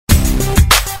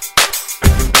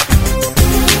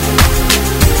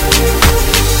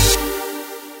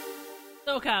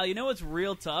Kyle, you know what's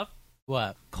real tough?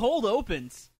 What? Cold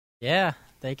opens. Yeah,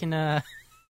 they can.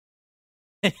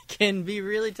 It can be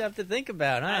really tough to think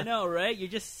about, huh? I know, right? You're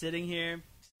just sitting here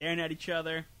staring at each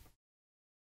other.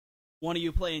 One of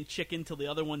you playing chicken till the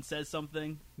other one says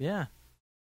something. Yeah.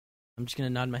 I'm just gonna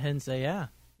nod my head and say, yeah.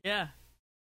 Yeah.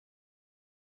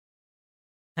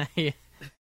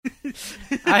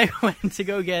 I went to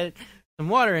go get some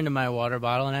water into my water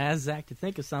bottle, and I asked Zach to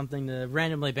think of something to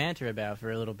randomly banter about for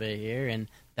a little bit here, and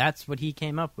that's what he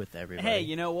came up with, everybody. Hey,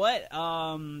 you know what?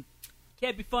 Can't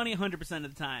be funny 100%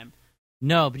 of the time.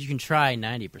 No, but you can try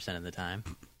 90% of the time.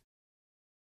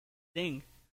 Ding.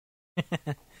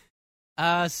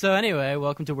 So anyway,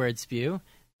 welcome to Word Spew.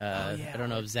 Yeah, I don't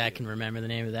know if Zach can remember the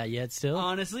name of that yet still.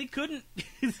 Honestly, couldn't.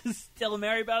 Tell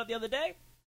Mary about it the other day.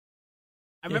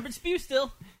 I remembered spew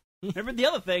still. Remembered the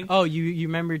other thing. Oh, you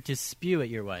remembered to spew at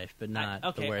your wife, but not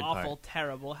okay, the word awful, part.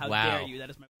 terrible. How Wow. dare you? That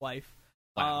is my wife.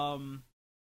 Wow.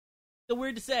 Still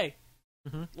weird to say.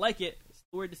 Mhm. Like it.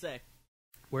 Still weird to say.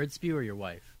 Word spew or your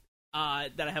wife?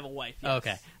 That I have a wife.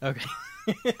 Yes. Oh, okay.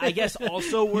 I guess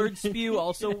also word spew.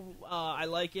 Also, I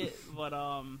like it, but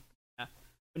yeah.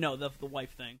 No, the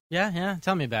wife thing. Yeah.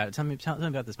 Tell me about it. Tell me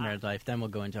about this married life. Then we'll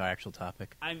go into our actual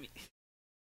topic. I'm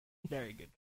very good.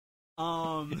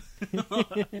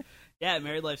 Yeah,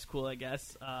 married life's cool. I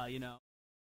guess.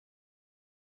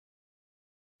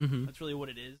 Mm-hmm. That's really what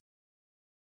it is.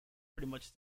 Pretty much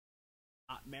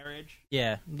not marriage.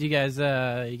 Yeah. Do you guys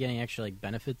you getting extra like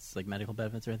benefits, like medical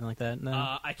benefits or anything like that?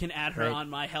 No. I can add her Right. on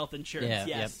my health insurance. Yeah,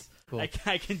 Yes. Yep. Cool.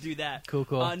 I can do that. Cool.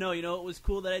 No, you know what was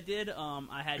cool that I did?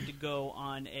 I had to go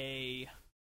on I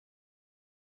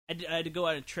had to go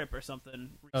on a trip or something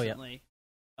recently.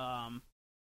 Wasn't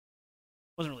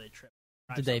really a trip.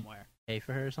 Did they somewhere. pay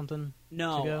for her or something?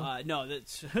 No, to go? no,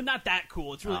 that's not that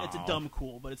cool. It's a Oh. dumb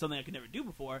cool, but it's something I could never do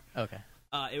before. Okay.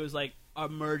 It was like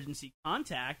emergency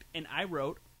contact, and I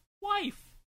wrote wife.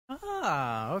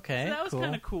 Ah, okay. So that was cool.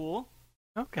 kind of cool.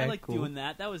 Okay, I like cool. doing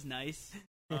that. That was nice.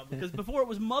 Because before it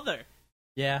was mother,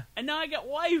 Yeah. and now I got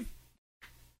wife.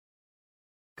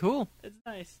 Cool. It's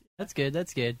nice. That's good.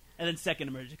 And then second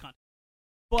emergency contact.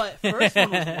 But first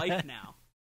one was wife now.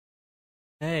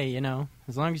 Hey,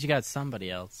 as long as you got somebody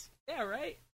else. Yeah,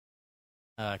 right?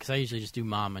 Because I usually just do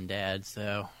mom and dad,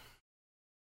 so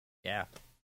yeah.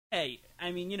 Hey,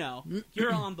 I mean,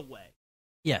 you're on the way.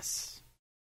 Yes.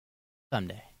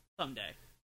 Someday. Someday.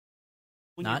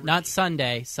 When Not you're not ready.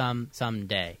 Sunday.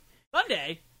 Someday.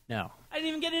 Sunday? No. I didn't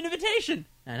even get an invitation.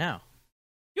 I know.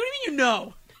 You don't even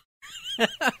know.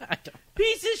 I don't.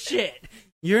 Piece of shit.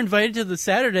 You're invited to the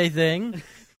Saturday thing.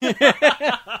 We're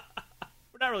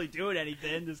not really doing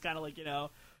anything. Just kind of like,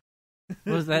 What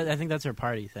was that? I think that's her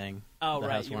party thing. Oh, the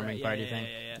right. housewarming You're right. party yeah, thing.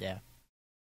 Yeah.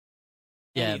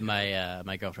 Yeah, Anywho.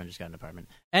 my girlfriend just got an apartment.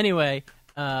 Anyway,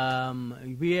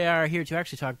 we are here to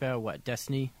actually talk about what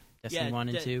Destiny 1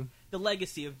 and 2, The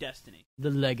legacy of Destiny. the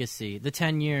legacy, the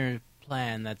 10-year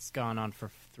plan that's gone on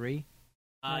for 3.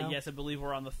 No? Yes, I believe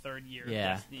we're on the third year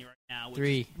Yeah. of Destiny right now.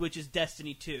 3. Which is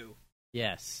Destiny 2,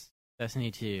 Yes,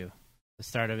 Destiny 2, the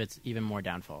start of its even more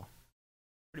downfall.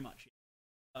 pretty much.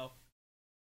 Oh,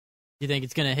 Do you think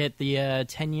it's gonna hit the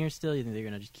 10 years still? You think they're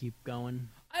gonna just keep going?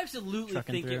 I absolutely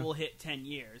Trucking think it through. will hit 10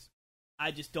 years.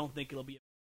 I just don't think it'll be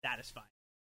satisfying.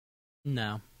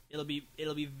 No. It'll be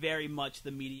very much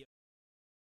the media.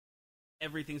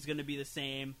 Everything's going to be the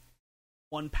same.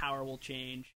 One power will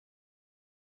change,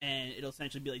 and it'll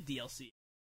essentially be like DLC.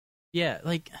 Yeah,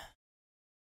 like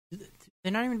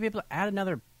they're not even gonna be able to add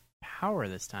another power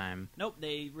this time, Nope,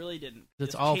 they really didn't.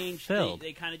 It's Just all changed, filled.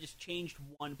 They kind of just changed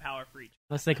one power for each.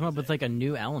 unless they come up That's with it. like a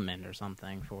new element or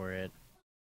something for it.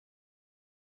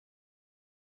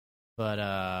 But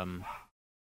I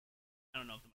don't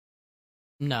know.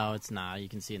 no, it's not. You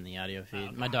can see in the audio feed.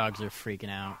 okay. My dogs are freaking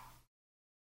out.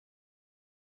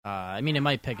 I mean, it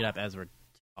might pick it up as we're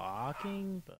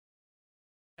talking, but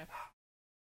Okay.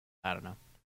 I don't know.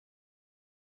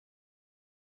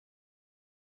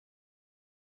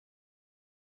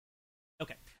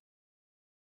 Okay.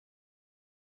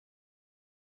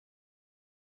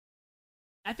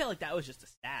 I felt like that was just a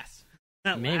sass.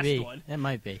 That Maybe last one. it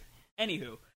might be.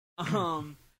 Anywho, I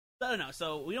don't know.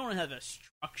 So we don't really have a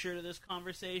structure to this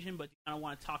conversation, but you kind of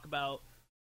want to talk about.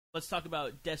 Let's talk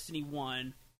about Destiny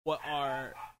 1. What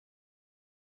our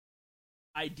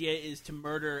idea is to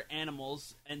murder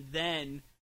animals, and then,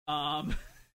 no,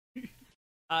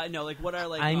 like what are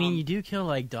like? I mean, you do kill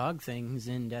like dog things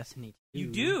in Destiny 2.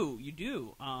 You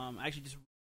do. Actually, just.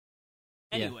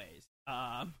 Anyways,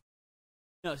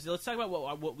 no. So let's talk about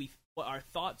what our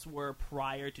thoughts were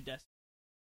prior to Destiny.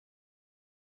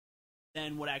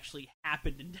 Then what actually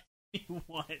happened in Destiny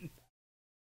 1.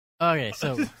 Okay,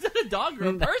 so Is that a dog or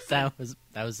a person?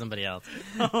 that was somebody else.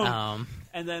 And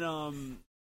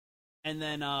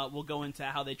then we'll go into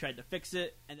how they tried to fix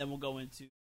it, and then we'll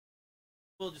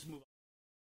just move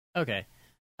on. Okay.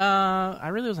 I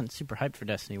really wasn't super hyped for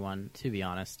Destiny 1, to be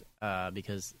honest,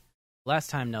 because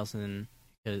last time Nelson,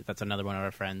 that's another one of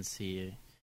our friends, he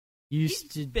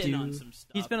used to do... on some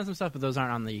stuff. He's been on some stuff, but those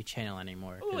aren't on the channel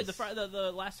anymore. Oh, wait,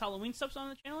 the last Halloween stuff's on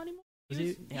the channel anymore?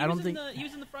 He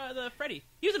was in the Freddy.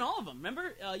 He was in all of them.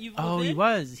 Remember? He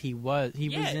was. He was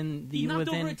in the. He knocked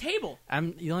over a table.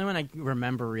 The only one I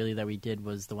remember really that we did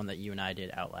was the one that you and I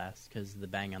did Outlast, because the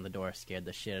bang on the door scared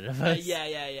the shit out of us.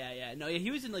 Yeah. No,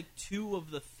 he was in like 2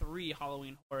 of the 3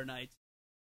 Halloween Horror Nights.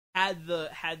 Had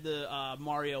the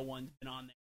Mario ones been on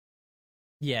there?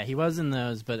 Yeah, he was in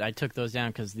those, but I took those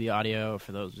down because the audio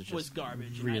for those was just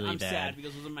garbage. really I'm bad. sad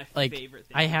because those are my favorite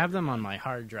things. I have them on my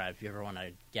hard drive if you ever want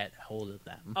to get hold of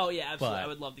them. Oh yeah, absolutely. I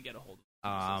would love to get a hold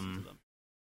of them.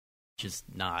 Just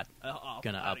not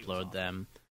gonna upload them.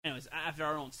 Anyways, after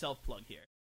our own self plug here.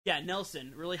 Yeah,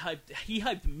 Nelson really hyped. He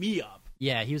hyped me up.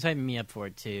 Yeah, he was hyping me up for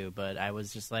it too, but I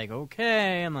was just like,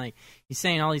 okay. I'm like, he's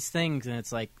saying all these things, and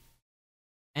it's like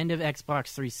end of Xbox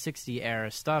 360 era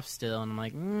stuff still, and I'm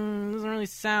like, doesn't really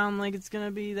sound like it's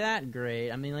gonna be that great.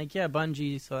 I mean, like, yeah,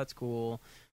 Bungie, so that's cool.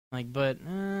 Like, but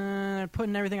they're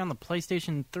putting everything on the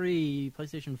PlayStation 3,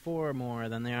 PlayStation 4 more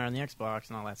than they are on the Xbox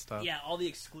and all that stuff. Yeah, all the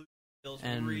exclusive deals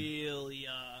really,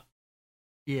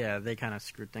 yeah, they kind of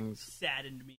screwed things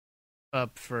saddened me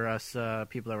up for us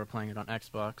people that were playing it on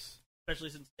Xbox.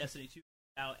 Especially since Destiny 2 came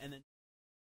out, and then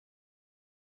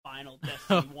final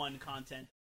Destiny 1 content.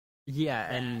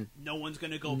 Yeah, and no one's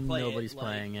gonna go play nobody's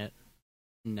playing it.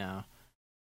 No.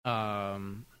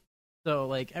 So,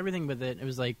 like, everything with it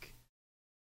was like,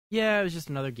 yeah, it was just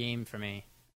another game for me.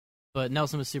 But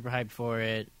Nelson was super hyped for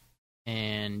it,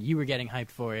 and you were getting hyped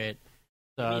for it.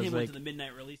 So I was like, went to the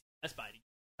midnight release of Best Buy.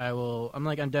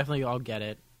 I'll get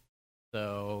it.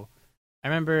 So I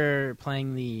remember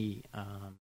playing the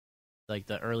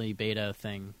the early beta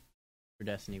thing for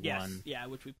Destiny 1. Yeah,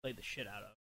 which we played the shit out of.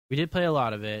 We did play a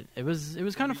lot of it. It was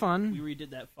kind of fun. We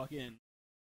redid that fucking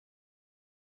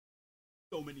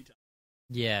so many times.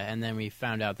 Yeah, and then we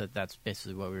found out that that's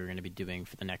basically what we were going to be doing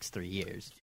for the next 3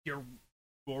 years. You're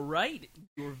right.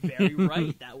 You're very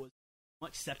right. That was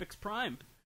much Sepix Prime.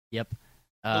 Yep.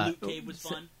 The Loot Cave was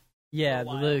fun. Yeah,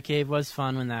 the Loot Cave was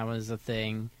fun when that was a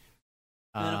thing.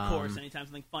 And then, of course, anytime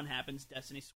something fun happens,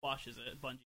 Destiny squashes it.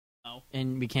 Bungie. No.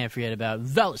 And we can't forget about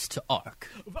Valis to Ark.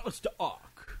 Valis to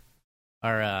Ark.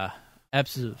 Our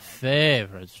absolute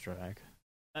favorite strike.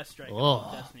 That strike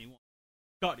of Destiny 1.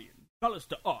 Guardian. Valis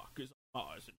to Ark is on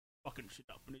Mars and fucking shit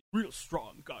up. And he's real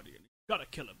strong, Guardian. You gotta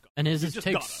kill him, Guardian. And his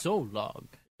takes so long.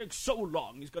 It takes so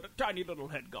long. He's got a tiny little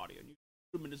head, Guardian. You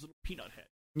put him in his little peanut head.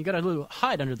 You gotta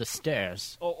hide under the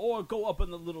stairs. Or go up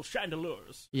in the little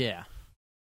chandeliers. Yeah.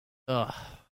 Ugh.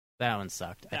 That one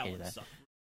sucked. I hated that. Sucked.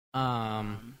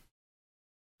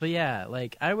 But yeah,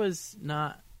 like, I was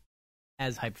not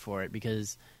as hyped for it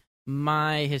because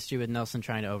my history with Nelson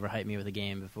trying to overhype me with a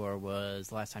game before was,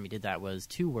 the last time he did that was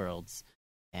Two Worlds,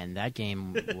 and that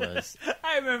game was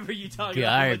I remember you talking garbage.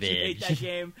 about how much you hate that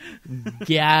game.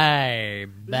 Garbage.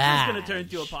 This is going to turn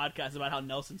into a podcast about how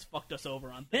Nelson's fucked us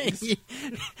over on things.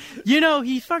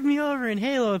 He fucked me over in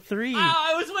Halo 3. Oh,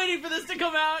 I was waiting for this to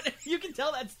come out. You can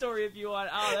tell that story if you want.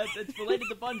 Oh, it's related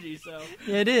to Bungie, so.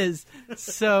 It is.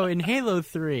 So, in Halo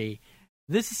 3,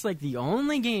 this is like the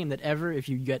only game that ever, if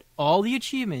you get all the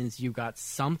achievements, you got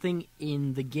something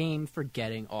in the game for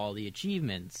getting all the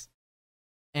achievements.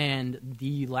 And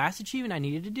the last achievement I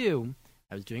needed to do,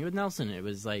 I was doing it with Nelson. It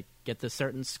was like, get the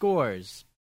certain scores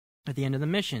at the end of the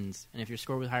missions. And if your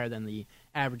score was higher than the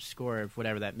average score of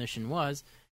whatever that mission was,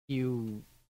 you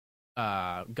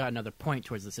got another point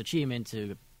towards this achievement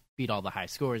to beat all the high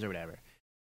scores or whatever.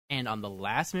 And on the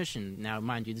last mission, now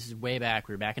mind you, this is way back,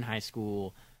 we were back in high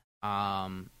school,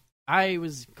 I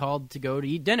was called to go to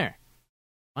eat dinner.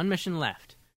 One mission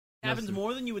left. Happens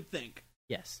more than you would think.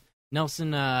 Yes.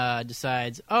 Nelson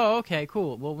decides, oh, okay,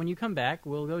 cool. Well, when you come back,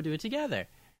 we'll go do it together.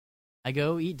 I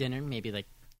go eat dinner, maybe like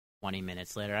 20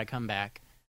 minutes later, I come back.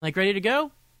 Like, ready to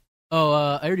go? Oh,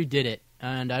 I already did it,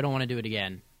 and I don't want to do it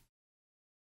again.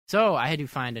 So I had to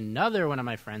find another one of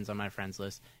my friends on my friends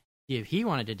list, see if he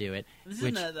wanted to do it. This is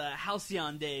in the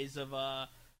halcyon days of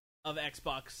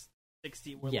Xbox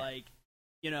 60, where,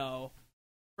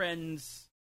 friends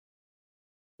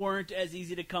weren't as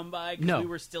easy to come by because we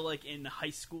were still, in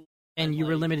high school. And you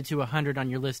were limited to 100 on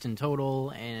your list in total,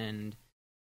 and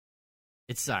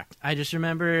it sucked. I just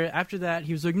remember after that,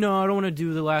 he was like, no, I don't want to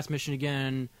do the last mission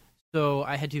again. So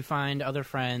I had to find other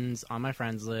friends on my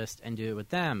friends list and do it with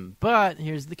them. But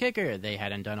here's the kicker. They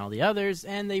hadn't done all the others,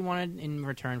 and they wanted, in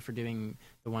return for doing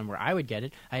the one where I would get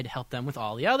it, I had to help them with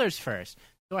all the others first.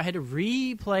 So I had to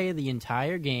replay the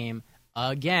entire game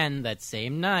again that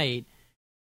same night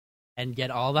and get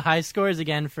all the high scores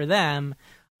again for them,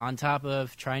 on top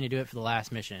of trying to do it for the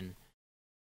last mission.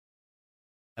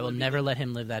 I will never let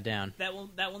him live that down. That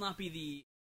will not be the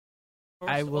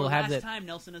first I will or have last that. time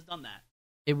Nelson has done that.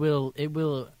 It will.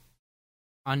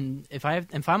 On if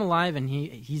I'm alive and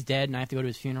he's dead and I have to go to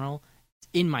his funeral, it's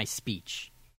in my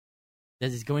speech.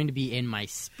 That is going to be in my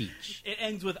speech. It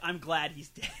ends with "I'm glad he's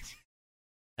dead."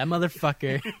 That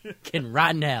motherfucker can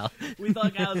rot in hell. We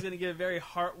thought Kyle was going to give a very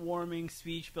heartwarming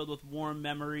speech filled with warm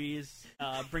memories,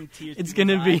 bring tears. It's going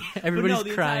to be everybody's but no,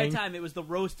 the crying. entire time it was the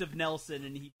roast of Nelson,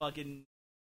 and he fucking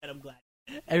said, "I'm glad."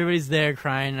 Everybody's there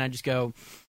crying, and I just go.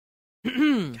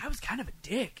 Guy was kind of a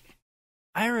dick.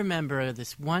 I remember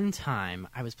this one time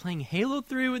I was playing Halo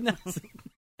 3 with Nelson,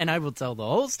 and I will tell the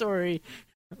whole story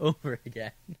over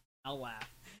again. I'll laugh.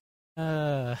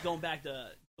 Going back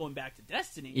to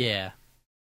Destiny. Yeah.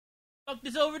 Fucked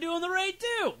us over doing the raid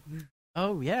too.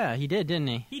 Oh yeah, he did, didn't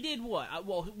he? He did what?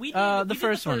 Well, we did the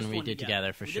first one we did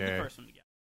together for sure. Did the first one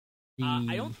together.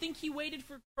 I don't think he waited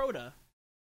for Crota.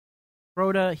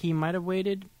 Crota, he might have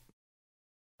waited.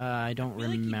 I don't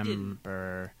Like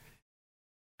remember.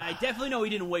 I definitely know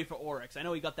he didn't wait for Oryx. I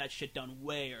know he got that shit done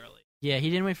way early. Yeah, he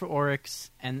didn't wait for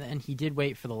Oryx, and then he did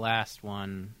wait for the last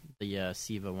one, the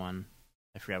Siva one.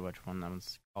 I forgot which one that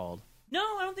was called. No,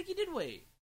 I don't think he did wait.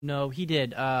 No, he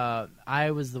did.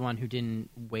 I was the one who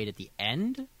didn't wait at the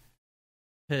end,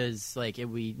 because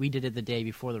we did it the day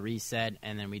before the reset,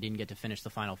 and then we didn't get to finish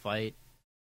the final fight.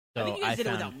 So I think you guys did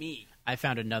it without me. I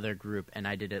found another group, and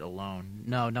I did it alone.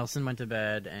 No, Nelson went to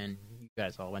bed, and you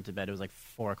guys all went to bed. It was like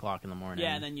 4 o'clock in the morning.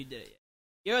 Yeah, and then you did it.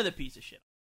 You're the piece of shit.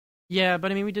 Yeah,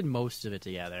 but I mean, we did most of it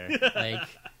together.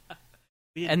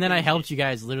 And then I helped you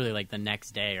guys literally like the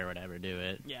next day or whatever do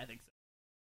it. Yeah, I think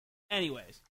so.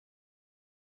 Anyways,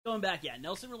 going back, yeah,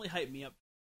 Nelson really hyped me up.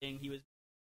 He was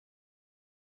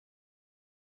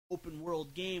open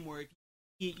world game where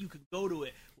you could go to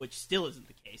it, which still isn't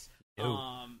the case.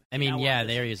 I mean, yeah,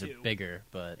 the areas are bigger,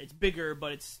 but it's bigger,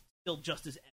 but it's still just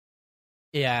as.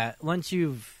 Yeah, once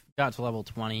you've got to level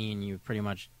 20 and you've pretty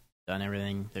much done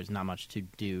everything, there's not much to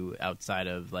do outside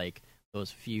of like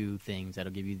those few things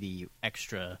that'll give you the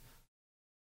extra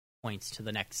points to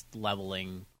the next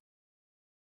leveling,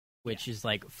 which is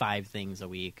like 5 things a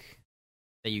week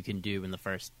that you can do in the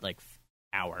first like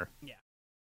hour. Yeah.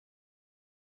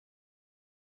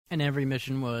 And every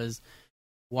mission was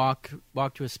walk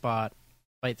to a spot,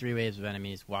 fight 3 waves of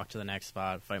enemies, walk to the next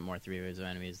spot, fight more 3 waves of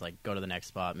enemies, like go to the next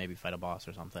spot, maybe fight a boss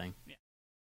or something. Yeah.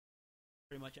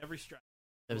 Pretty much every strike.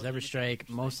 There was every strike.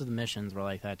 Most of the missions were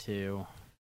like that too.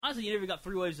 Honestly, you never got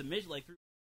 3 waves of mission. Like 3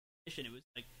 mission, it was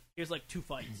like here's like 2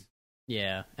 fights.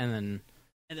 Yeah, and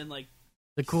then like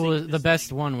the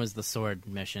best one was the sword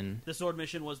mission. The sword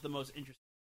mission was the most interesting.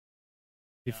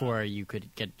 Before you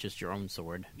could get just your own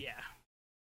sword. Yeah.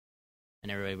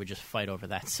 And everybody would just fight over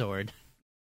that sword.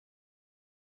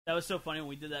 That was so funny when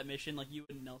we did that mission, like you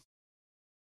and Nelson.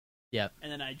 Yep.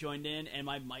 And then I joined in, and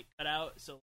my mic cut out,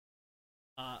 so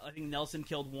I think Nelson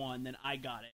killed one, then I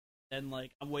got it. Then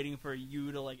like I'm waiting for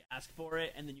you to like ask for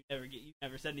it, and then you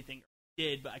never said anything. You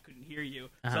did, but I couldn't hear you.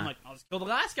 So I'm like, I'll just kill the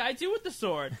last guy too with the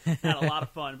sword. I had a lot of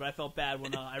fun, but I felt bad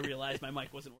when I realized my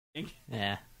mic wasn't working.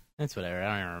 Yeah, that's whatever. I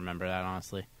don't even remember that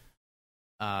honestly.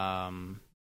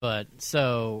 But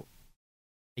so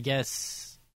I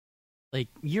guess like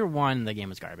year 1, the game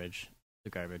was garbage.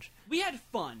 Garbage. We had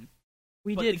fun.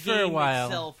 We but did the for a game while.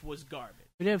 Itself was garbage.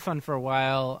 We did have fun for a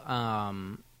while.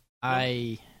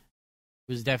 I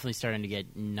was definitely starting to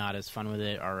get not as fun with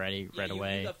it already right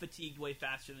away. You got fatigued way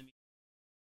faster than me.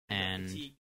 And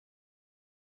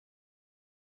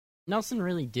Nelson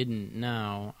really didn't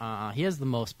know. He has the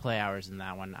most play hours in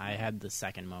that one. I had the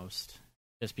second most,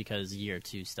 just because year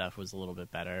 2 stuff was a little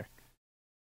bit better.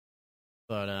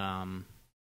 But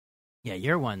yeah,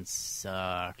 year 1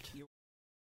 sucked.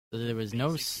 There was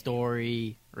no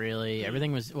story, really.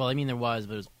 Everything was, well, I mean, there was,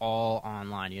 but it was all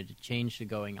online. You had to change to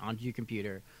going onto your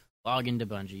computer, log into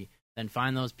Bungie, then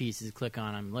find those pieces, click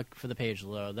on them, look for the page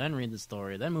load, then read the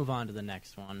story, then move on to the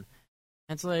next one.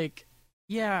 And it's like,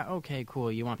 yeah, okay,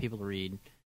 cool, you want people to read.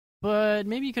 But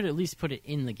maybe you could at least put it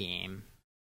in the game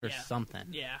or something.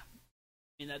 Yeah. I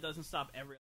mean, that doesn't stop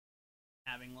everyone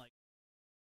having, like,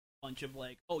 a bunch of,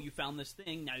 like, oh, you found this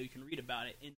thing, now you can read about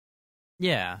it.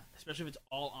 Yeah. Especially if it's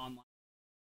all online.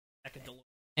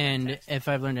 And if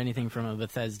I've learned anything from a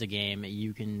Bethesda game,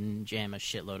 you can jam a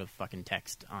shitload of fucking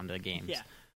text onto games. Yeah.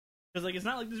 Because like it's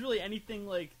not like there's really anything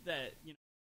like that. You know,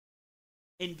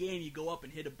 in game you go up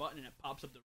and hit a button and it pops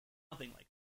up. Nothing like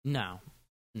that.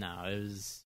 No,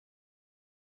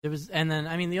 it was, and then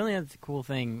I mean the only other cool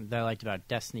thing that I liked about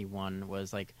Destiny 1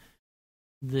 was like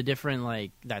the different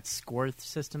like that score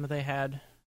system that they had.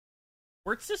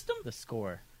 Word system? The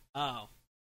score. Oh.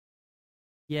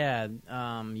 Yeah,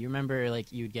 you remember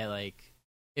like you'd get like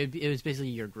it was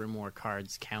basically your Grimoire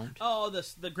cards count. Oh,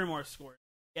 the Grimoire score.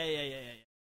 Yeah.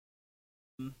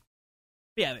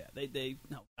 Yeah. They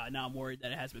no. God, now I'm worried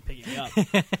that it hasn't been picking up.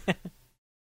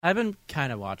 I've been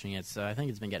kind of watching it, so I think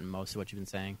it's been getting most of what you've been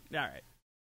saying. All right.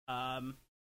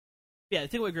 Yeah, they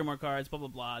take away Grimoire cards, blah, blah,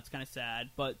 blah. It's kind of sad.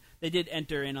 But they did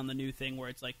enter in on the new thing where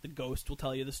it's like the ghost will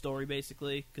tell you the story,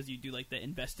 basically, because you do like the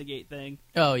investigate thing.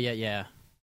 Oh, yeah.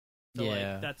 So,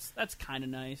 like, that's kind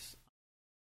of nice.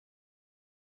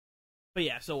 But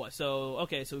yeah, so what? So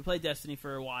we played Destiny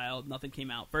for a while. Nothing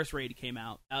came out. First raid came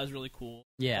out. That was really cool.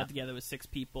 Yeah. Got together with 6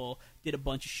 people. Did a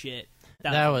bunch of shit.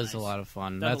 That was nice. a lot of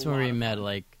fun. That That's when we met,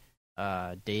 like,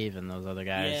 Dave and those other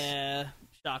guys. Yeah.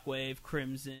 Shockwave,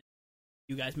 Crimson.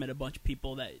 You guys met a bunch of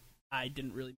people that I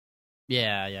didn't really...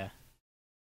 Yeah.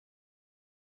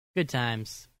 Good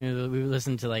times. We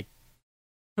listened to, like...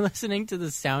 Listening to the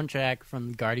soundtrack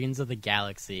from Guardians of the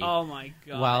Galaxy. Oh my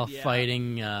god! While yeah.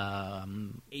 fighting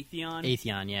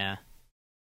Atheon. Yeah.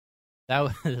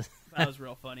 That was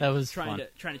real funny. That was trying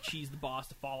fun. to cheese the boss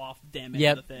to fall off the damn end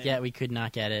of the thing. Yeah, we could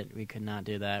not get it. We could not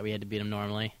do that. We had to beat him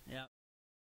normally. Yeah.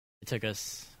 It took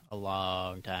us a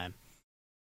long time.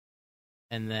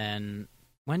 And then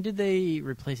when did they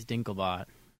replace Dinklebot?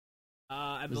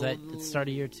 Was that at the start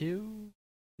of year 2?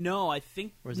 No, I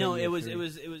think it was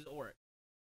Oryx.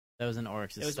 That was in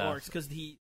Oryx's stuff. It was Oryx because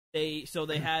they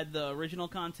had the original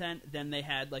content, then they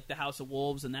had like the House of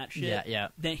Wolves and that shit. Yeah.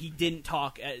 Then he didn't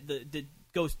talk. The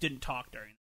ghost didn't talk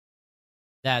during.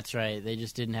 That's right. They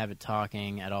just didn't have it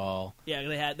talking at all.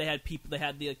 Yeah, they had people. They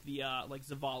had the like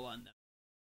Zavala and them.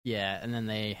 Yeah, and then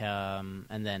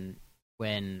and then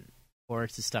when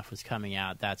Oryx's stuff was coming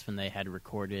out, that's when they had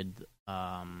recorded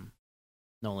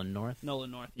Nolan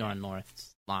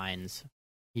North's lines.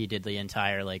 He did the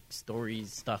entire like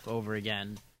stories stuff over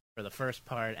again for the first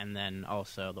part, and then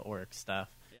also the Oryx stuff.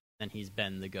 Yeah. And he's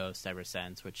been the ghost ever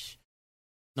since, which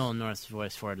Nolan North's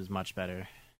voice for it is much better.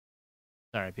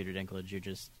 Sorry, Peter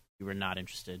Dinklage, you were not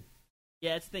interested.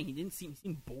 Yeah, that's the thing. He didn't seem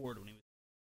bored when he was.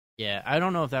 Yeah, I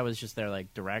don't know if that was just their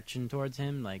like direction towards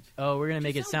him, like, oh, we're gonna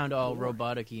make it sound all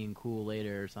robotic-y and cool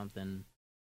later or something.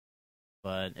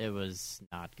 But it was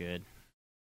not good.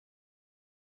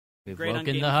 We've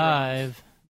woken the hive.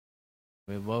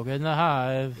 We've woken the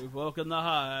hive. We've woken the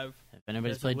hive. If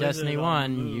anybody's played Destiny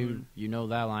 1, you know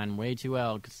that line way too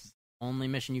well, because it's the only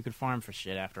mission you could farm for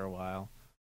shit after a while.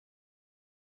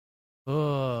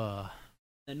 Oh.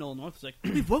 And Nolan North was like,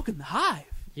 we've woken the hive.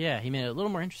 Yeah, he made it a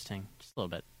little more interesting. Just a little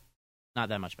bit. Not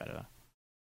that much better,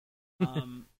 though.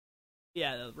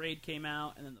 Yeah, the raid came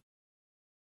out, and then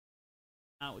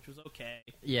which was okay.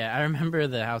 Yeah, I remember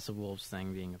the House of Wolves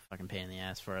thing being a fucking pain in the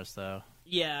ass for us, though.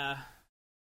 Yeah.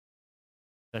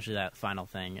 Especially that final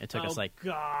thing. It took us like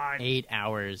God. 8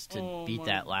 hours to beat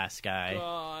that last guy.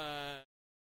 God.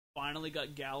 Finally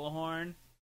got Galahorn.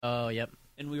 Oh, yep.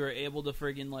 And we were able to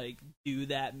friggin' like do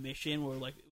that mission where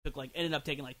like it ended up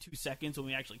taking like 2 seconds when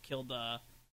we actually killed I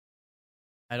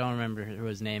don't remember who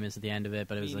his name is at the end of it,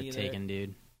 but it was like Taken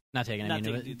dude. Not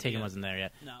Taken, Taken wasn't there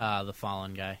yet. No. The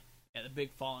Fallen guy. Yeah, the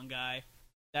big Fallen guy.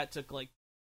 That took like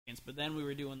seconds, but then we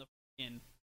were doing the fucking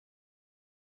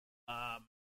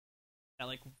that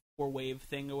like 4-wave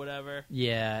thing or whatever.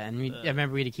 Yeah, and I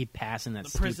remember we had to keep passing that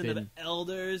the Prison of the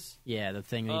Elders. Yeah, the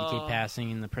thing that you keep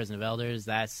passing in the Prison of Elders.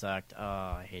 That sucked. Oh,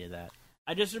 I hated that.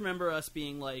 I just remember us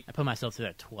being like... I put myself through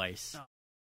that twice. Oh,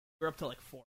 we're up to like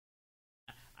 4.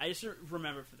 I just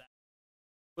remember for that.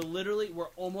 We're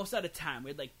almost out of time.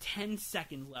 We had like 10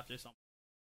 seconds left or something.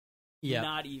 Yeah.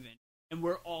 Not even. And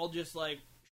we're all just like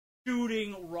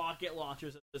shooting rocket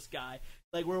launchers at this guy.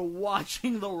 Like we're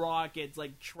watching the rockets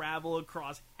like travel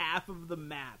across half of the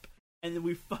map. And then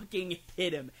we fucking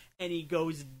hit him and he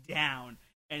goes down.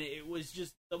 And it was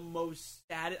just the most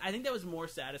I think that was more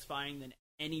satisfying than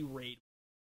any raid.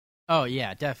 Oh,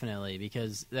 yeah, definitely,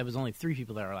 because there was only 3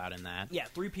 people that were allowed in that. Yeah,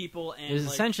 3 people, and... It was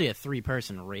essentially a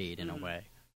 3-person raid, in a way.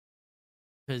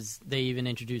 Because they even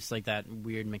introduced, like, that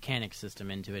weird mechanic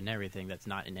system into it and everything that's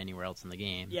not in anywhere else in the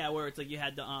game. Yeah, where it's like you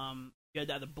had to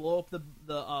either blow up the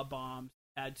bombs,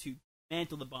 you had to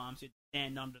mantle the bombs, you had to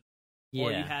stand under them,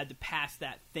 or you had to pass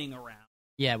that thing around.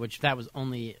 Yeah, which that was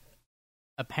only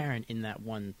apparent in that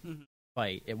one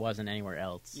fight. It wasn't anywhere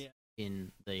else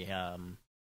in the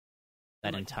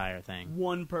that like, entire thing.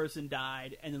 One person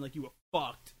died, and then like you were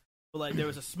fucked. But like there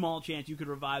was a small chance you could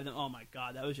revive them. Oh my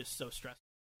god, that was just so stressful.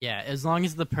 Yeah, as long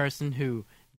as the person who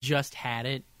just had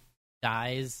it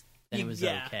dies, then it was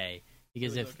okay.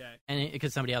 Because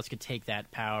because somebody else could take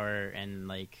that power and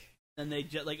like. And they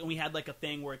just and we had like a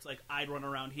thing where it's like I'd run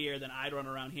around here, then I'd run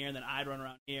around here, and then I'd run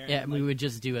around here. Yeah, and we would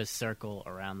just do a circle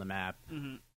around the map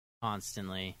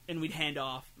constantly, and we'd hand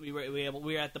off. We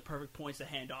were at the perfect points to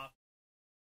hand off.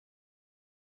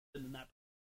 And then that.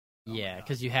 Yeah,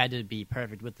 because you had to be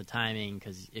perfect with the timing.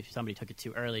 Because if somebody took it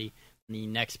too early, the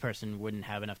next person wouldn't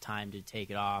have enough time to take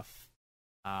it off.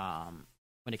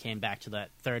 When it came back to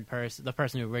that third person, the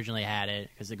person who originally had it,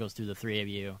 because it goes through the three of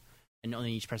you. And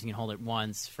only each person can hold it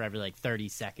once for every, 30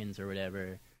 seconds or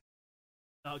whatever.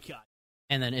 Oh, God.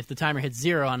 And then if the timer hits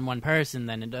 0 on one person,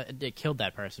 then it killed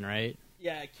that person, right?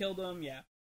 Yeah, it killed them, yeah.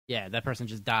 Yeah, that person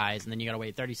just dies, and then you gotta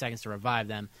wait 30 seconds to revive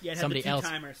them. Yeah, it had somebody the two else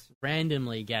timers.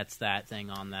 randomly gets that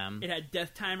thing on them. It had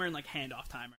death timer and, handoff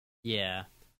timer. Yeah.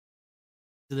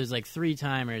 So there's, 3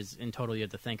 timers in total you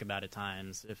have to think about at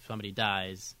times if somebody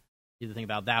dies. You have to think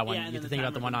about that one. You have to think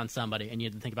about the one on somebody, and you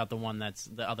have to think about the one that's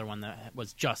the other one that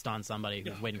was just on somebody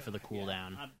who's waiting for the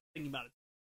cooldown. I'm thinking about it.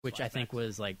 Which I think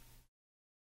was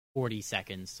 40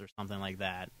 seconds or something like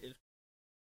that.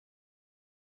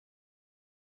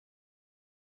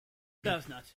 That was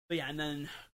nuts. But yeah, and then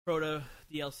Crota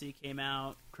DLC came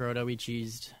out. Crota, we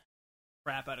cheesed.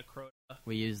 Crap out of Crota.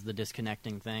 We used the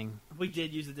disconnecting thing. We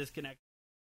did use the disconnect.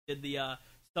 Did the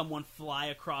someone fly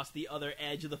across the other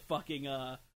edge of the fucking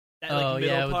with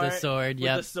part, the sword.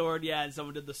 With the sword, yeah, and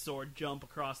someone did the sword jump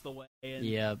across the way.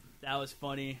 And that was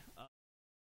funny.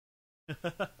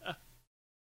 Crota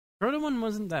one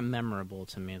wasn't that memorable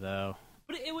to me, though.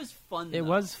 But it was fun. It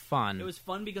was fun. It was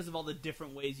fun because of all the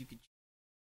different ways you could.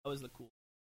 That was the cool.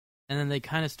 And then they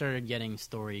kind of started getting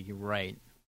story right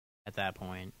at that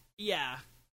point. Yeah,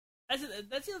 that's the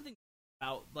other thing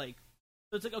about so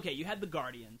it's okay, you had the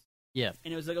Guardians. Yeah,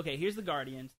 and it was okay, here's the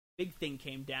Guardians. Big thing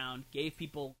came down, gave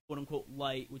people quote unquote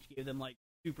light, which gave them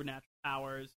supernatural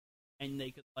powers, and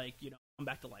they could come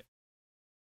back to life.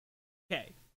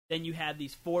 Okay, then you had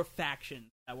these 4 factions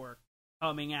that were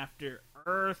coming after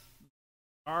Earth,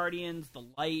 Guardians, the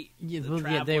Light.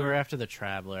 Yeah, they were after the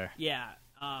Traveler. Yeah,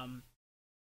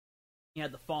 you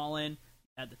had the Fallen, you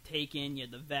had the Taken, you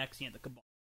had the Vex, you had the Cabal.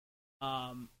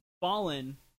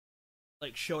 Fallen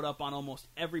showed up on almost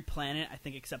every planet, I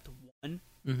think, except one.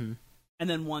 Mm-hmm. And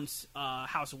then once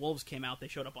House of Wolves came out, they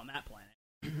showed up on that planet.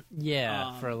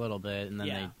 Yeah, for a little bit, and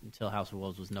then until House of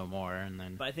Wolves was no more, and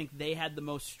then. But I think they had the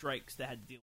most strikes that had to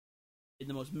deal with,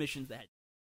 the most missions that had.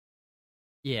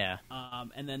 Yeah.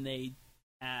 And then they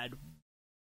had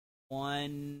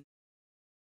one.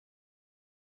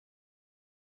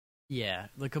 Yeah,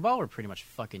 the Cabal were pretty much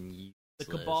fucking useless. The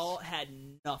Cabal had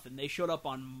nothing. They showed up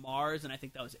on Mars, and I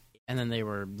think that was it. And then they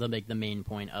were the main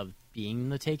point of being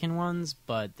the Taken ones,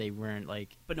 but they weren't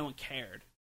But no one cared.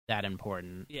 That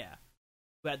important. Yeah,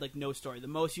 who had no story. The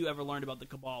most you ever learned about the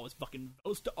Cabal was fucking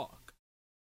Vostok.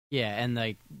 Yeah,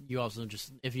 and you also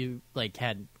just if you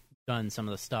had done some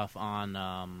of the stuff on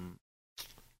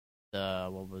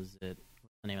what was it?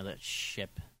 What's the name of that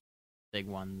ship? Big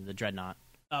one, the Dreadnought.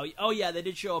 Oh yeah, they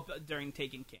did show up during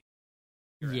Taken King.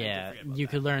 Yeah, you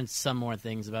could learn some more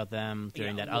things about them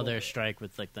during that other strike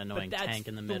with the annoying tank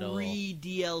in the middle. 3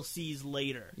 DLCs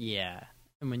later. Yeah,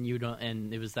 and when you don't,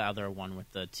 and it was the other one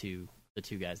with the two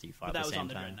guys that you fought at the same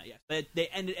time. Dreadnought, yeah. They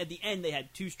ended at the end. They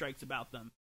had 2 strikes about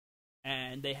them,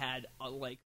 and they had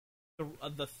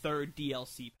the third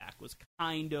DLC pack was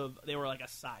they were a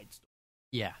side story.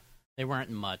 Yeah, they weren't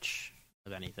much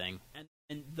of anything.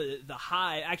 And the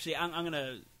Hive, actually, I'm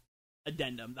gonna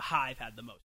addendum. The Hive had the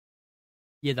most.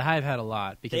 Yeah, the Hive had a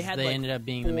lot because they ended up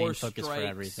being the main focus strikes. for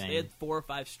everything. They had 4 or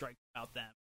 5 strikes about them,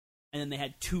 and then they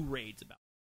had 2 raids about them.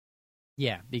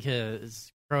 Yeah,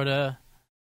 because Crota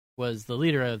was the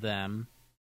leader of them,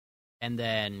 and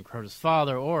then Crota's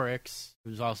father, Oryx,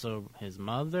 who's also his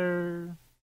mother.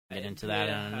 Get into that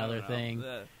on another thing.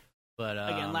 But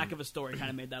again, lack of a story kind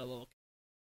of made that a little.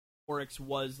 Oryx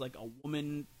was a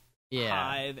woman.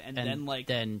 Hive, and then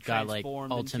got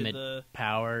ultimate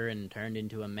power and turned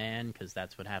into a man, because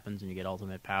that's what happens when you get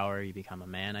ultimate power. You become a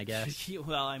man, I guess.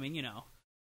 Well, I mean,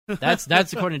 that's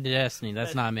according to Destiny.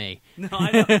 That's not me. No,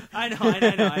 I know.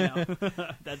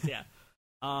 That's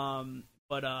and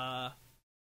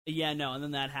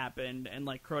then that happened, and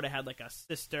Crota had a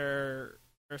sister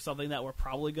or something that we're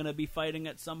probably going to be fighting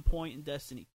at some point in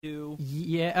Destiny 2.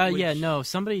 Yeah, no,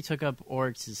 somebody took up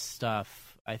Oryx's stuff.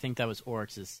 I think that was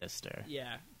Oryx's sister.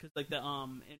 Yeah, because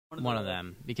one of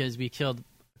them, because we killed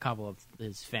couple of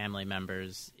his family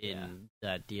members in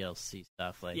that DLC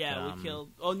stuff. Like, we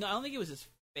killed. Oh no, I don't think it was his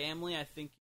family. I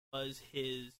think it was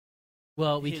his.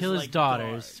 Well, we kill his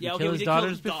daughters. We kill his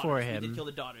daughters before him. We did kill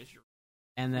the daughters.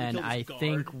 And then I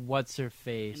think what's her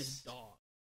face? And his dog.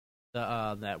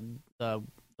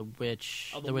 The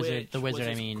witch, Oh, the wizard. The wizard.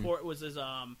 I mean, was his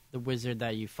the wizard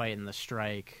that you fight in the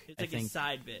strike. It's like his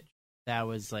side bitch. That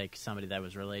was like somebody that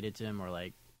was related to him, or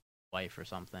like wife or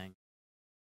something.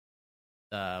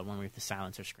 The one with the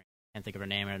silencer screen. Can't think of her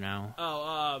name right now.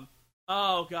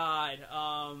 Oh God.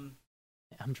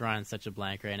 I'm drawing such a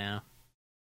blank right now.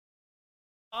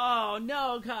 Oh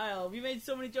no, Kyle! We made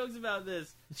so many jokes about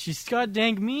this. She's got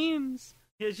dank memes.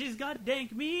 Yeah, she's got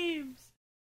dank memes.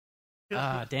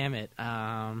 Ah, damn it.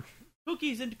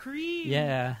 Cookies and cream.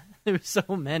 Yeah, there were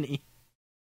so many.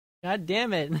 God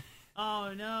damn it.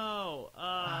 Oh no.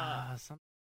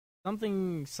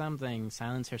 Something.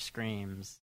 Silence her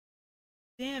screams.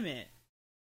 Damn it.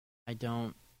 I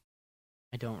don't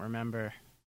remember.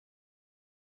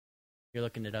 You're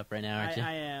looking it up right now, aren't you?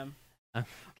 I am.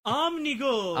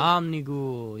 Omnigul!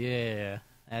 Omnigul, yeah.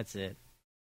 That's it.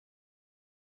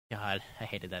 God, I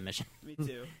hated that mission. Me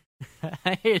too.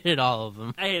 I hated all of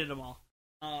them. I hated them all.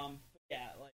 Yeah,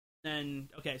 like, then,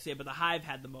 okay, so yeah, but the Hive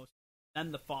had the most.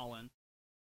 Then the Fallen.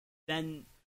 Then,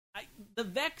 the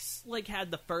Vex, like,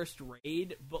 had the first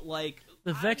raid, but, like...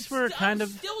 The Vex were kind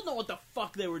of... I still know what the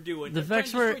fuck they were doing. The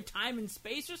Vex were... time and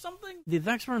space or something? The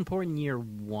Vex were important year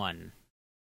 1.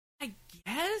 I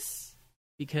guess?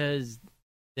 Because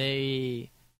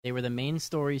they were the main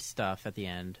story stuff at the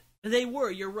end. They were,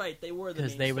 you're right, they were the main story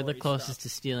because they were the closest stuff. To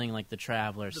stealing, like, the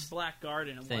Travelers the Black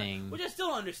Garden and thing. Which I still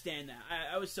don't understand that.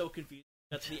 I was so confused.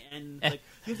 That's the end. Like,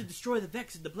 you have to destroy the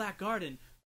Vex in the Black Garden.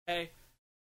 Okay?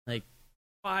 Like,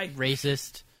 bye.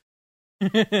 Racist.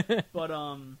 But,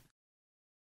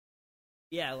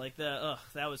 yeah, like, that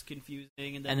was confusing.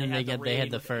 And then they had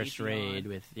the first Atheon. Raid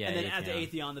with, and then Atheon. after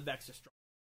Atheon, the Vex are strong.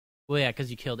 Well, yeah, because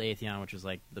you killed Atheon, which was,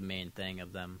 like, the main thing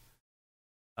of them.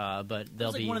 But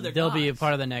they'll be a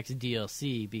part of the next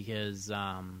DLC because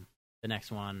the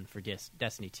next one for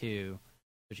Destiny 2,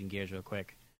 switching gears real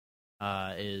quick,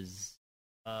 is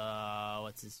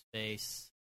what's his face?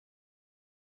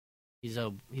 He's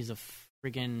a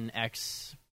friggin'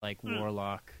 ex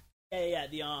warlock. Yeah,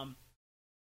 the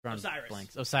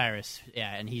Osiris. Osiris,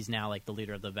 yeah, and he's now like the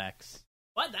leader of the Vex.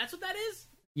 What? That's what that is?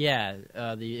 Yeah,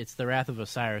 it's the Wrath of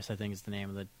Osiris, I think is the name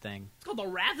of the thing. It's called the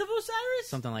Wrath of Osiris?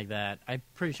 Something like that. I'm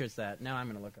pretty sure it's that. Now I'm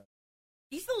gonna look up.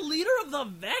 He's the leader of the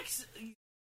Vex?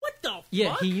 What the fuck?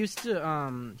 Yeah, he used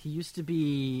to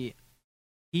be...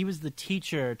 He was the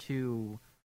teacher to...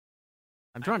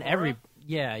 I'm drawing Ikora?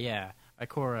 Yeah,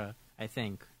 Ikora, I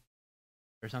think.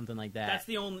 Or something like that. That's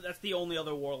the only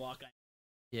other warlock I know.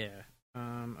 Yeah.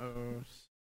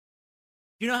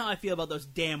 You know how I feel about those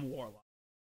damn warlocks.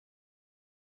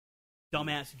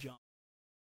 Dumbass jump.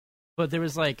 But there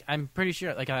was I'm pretty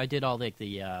sure I did all the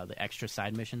extra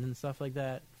side missions and stuff like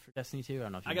that for Destiny 2. I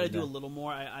don't know if you I gotta do a little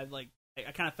more. I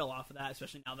kind of fell off of that,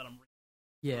 especially now that I'm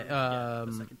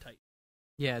the second Titan.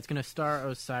 Yeah, it's gonna star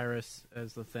Osiris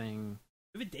as the thing.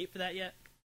 Do we have a date for that yet?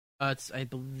 I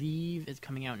believe it's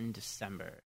coming out in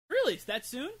December. Really? It's that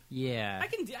soon? Yeah. I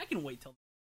can wait till.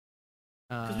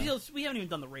 Because we haven't even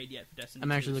done the raid yet for Destiny.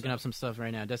 I'm actually looking up some stuff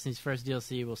right now. Destiny's first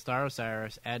DLC will star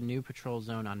Osiris, add new patrol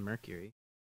zone on Mercury.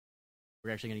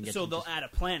 We're actually going to get. So they'll add a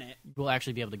planet. We'll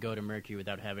actually be able to go to Mercury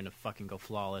without having to fucking go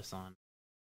flawless on.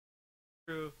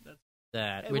 True.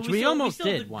 Which we almost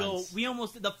did once.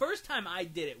 The first time I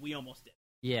did it, we almost did.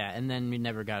 Yeah, and then we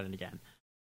never got it again.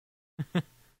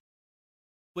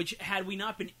 Which, had we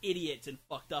not been idiots and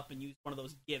fucked up and used one of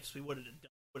those gifts, we would have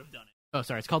done it. Oh,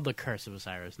 sorry. It's called the Curse of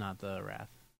Osiris, not the Wrath.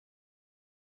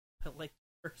 Like,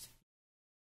 curse.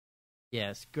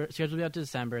 Yes, scheduled to be out to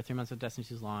December, 3 months of Destiny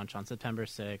 2's launch on September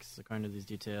 6th, according to these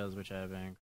details, which have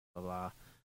been blah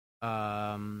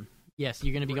blah. Yes,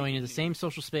 you're going to be going into the same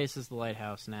social space as the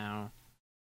Lighthouse now.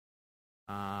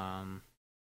 Other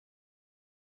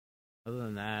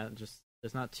than that, just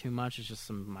there's not too much. It's just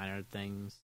some minor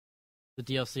things. The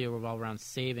DLC will revolve around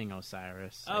saving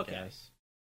Osiris. Okay. I guess.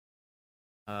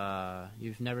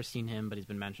 You've never seen him, but he's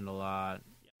been mentioned a lot.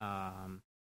 I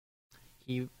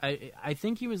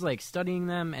think he was studying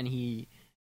them, and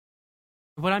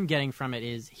what I'm getting from it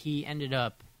is he ended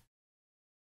up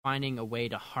finding a way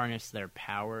to harness their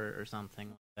power or something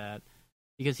like that,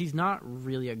 because he's not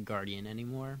really a guardian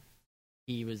anymore.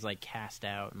 He was cast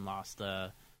out and lost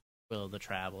the will of the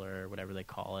Traveler, or whatever they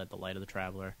call it, the light of the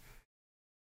Traveler.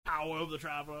 Power of the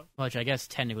Traveler. Which I guess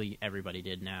technically everybody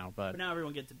did now, but now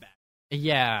everyone gets it back.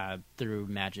 Yeah, through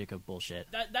magic of bullshit.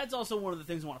 That's also one of the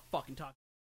things I want to fucking talk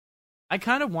I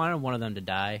kind of wanted one of them to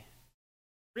die.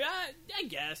 Yeah, I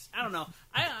guess. I don't know.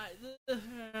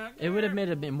 It would have made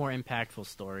a bit more impactful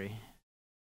story.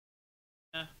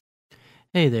 Yeah.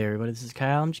 Hey there, everybody. This is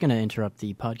Kyle. I'm just going to interrupt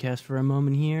the podcast for a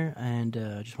moment here, and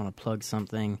I just want to plug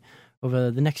something. Over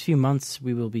the next few months,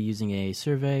 we will be using a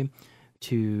survey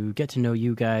to get to know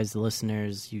you guys, the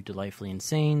listeners, you delightfully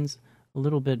insanes, a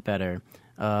little bit better.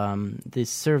 These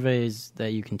surveys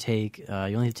that you can take, you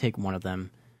only have to take one of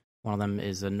them. One of them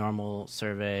is a normal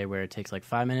survey where it takes like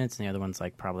 5 minutes, and the other one's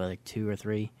like probably like 2 or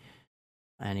 3.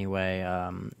 Anyway,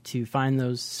 to find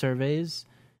those surveys,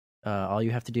 all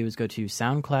you have to do is go to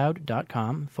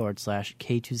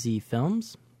soundcloud.com/K2Z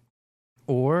Films.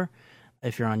 Or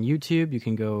if you're on YouTube, you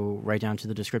can go right down to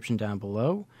the description down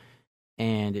below,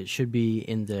 and it should be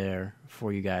in there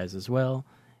for you guys as well.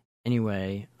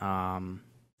 Anyway,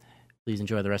 please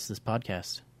enjoy the rest of this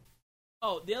podcast.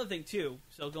 Oh, the other thing too.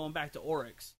 So going back to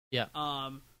Oryx. Yeah.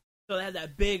 So they had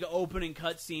that big opening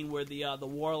cutscene where the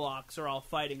warlocks are all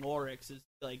fighting Oryx, is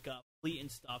like fleet and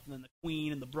stuff, and then the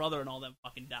queen and the brother and all them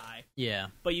fucking die. Yeah.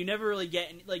 But you never really get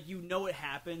any, like, you know it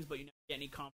happens, but you never get any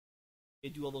confirmation. They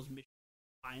do all those missions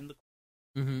to find the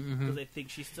queen because they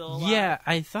think she's still alive. Yeah,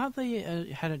 I thought they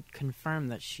had it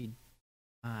confirmed that she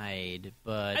died,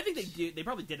 but I think they do. They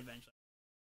probably did eventually.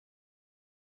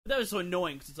 But that was so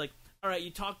annoying because it's like, all right,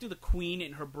 you talk to the queen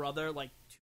and her brother like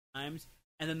 2 times,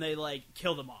 and then they like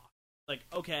kill them off. Like,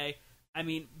 okay, I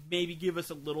mean, maybe give us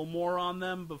a little more on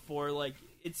them before, like,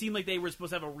 it seemed like they were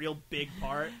supposed to have a real big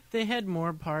part. They had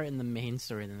more part in the main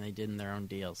story than they did in their own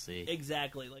DLC.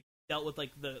 Exactly, like dealt with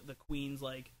like the queen's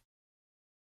like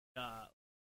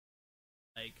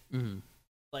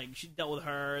like she dealt with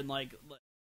her and like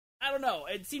I don't know.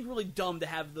 It seemed really dumb to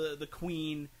have the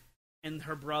queen and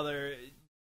her brother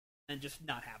and just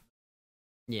not have them.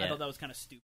 Yeah, I thought that was kind of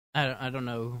stupid. I don't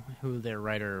know who their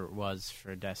writer was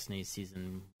for Destiny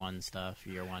Season 1 stuff,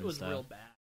 Year 1 stuff. It was real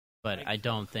bad. But I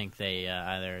don't think they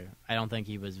either. I don't think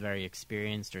he was very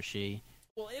experienced, or she.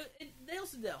 Well, they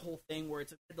also did that whole thing where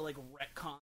it's had to like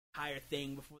retcon the entire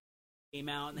thing before it came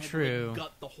out, and they had to like,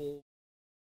 gut the whole.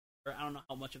 Or I don't know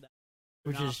how much of that.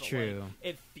 Which is true. Like,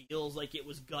 it feels like it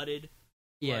was gutted.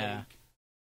 Yeah. Like,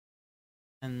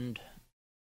 and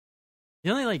the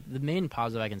only the main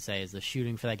positive I can say is the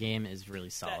shooting for that game is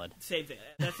really solid. Same thing.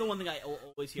 That's the one thing I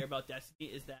always hear about Destiny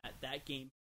is that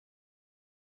game.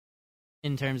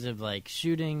 In terms of like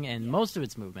shooting and most of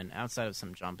its movement, outside of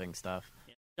some jumping stuff.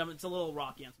 Yeah. It's a little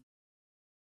rocky on some.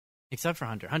 Except for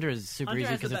Hunter. Hunter is super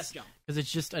easy because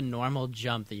it's just a normal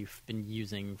jump that you've been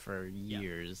using for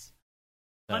years.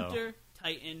 So. Hunter,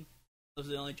 Titan, those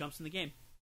are the only jumps in the game.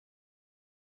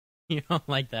 You don't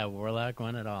like that Warlock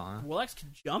one at all, huh? Warlocks can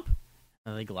jump?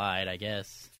 They glide, I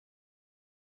guess.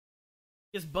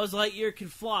 Yes, Buzz Lightyear can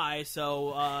fly,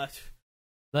 so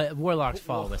But Warlocks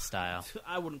fall with style.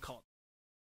 I wouldn't call it.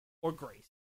 Or grace.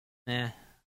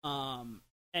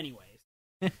 Anyways.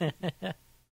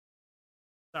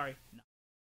 Sorry. No.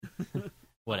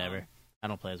 Whatever. I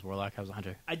don't play as Warlock. I was a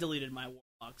Hunter. I deleted my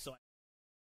Warlock, so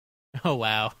Oh,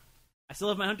 wow. I still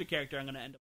have my Hunter character. I'm going to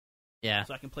end up. Yeah.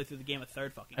 So I can play through the game a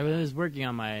third fucking I was working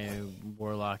on my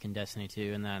Warlock in Destiny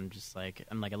 2, and then I'm just like,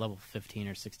 I'm like a level 15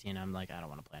 or 16. I'm like, I don't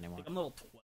want to play anymore. I'm level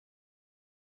 12.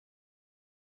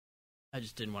 I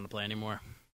just didn't want to play anymore.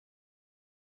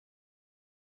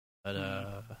 But,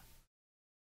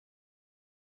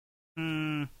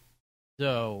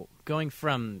 So, going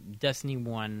from Destiny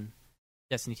 1,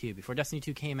 Destiny 2, before Destiny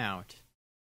 2 came out,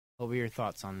 what were your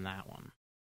thoughts on that one?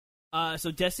 So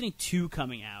Destiny 2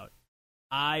 coming out,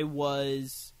 I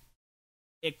was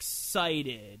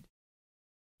excited.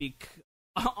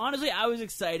 Honestly, I was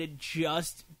excited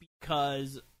just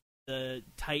because the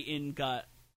Titan got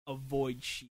a void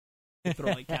shield to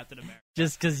throw like Captain America.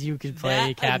 Just because you could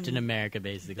play Captain America,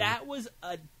 basically. That was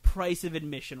a price of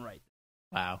admission right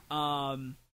there. Wow.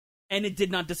 And it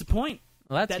did not disappoint.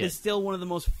 Well, that is still one of the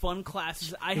most fun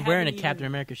classes. You're wearing a Captain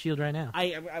America shield right now.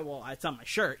 Well, it's on my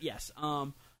shirt, yes.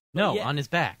 No, on his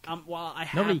back. Well, I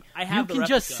have. Nobody. I have. You can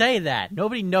just say that.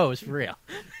 Nobody knows for real.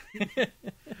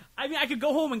 I mean, I could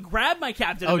go home and grab my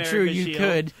Captain America shield. Oh, true, you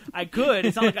could. I could.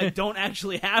 It's not like I don't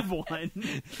actually have one.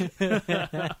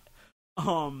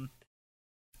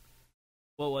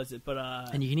 What was it? But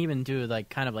and you can even do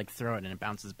kind of throw it and it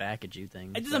bounces back at you.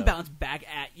 Things. It doesn't bounce back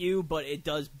at you, but it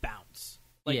does bounce.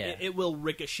 Yeah. It will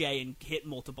ricochet and hit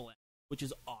multiple enemies, which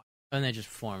is awesome. And then it just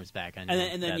forms back on you.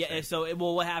 And then yeah. Right. So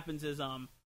what happens is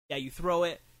you throw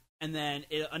it. And then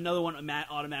another one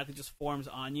automatically just forms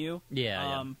on you.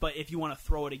 Yeah. But if you want to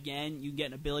throw it again, you can get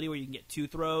an ability where you can get 2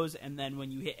 throws, and then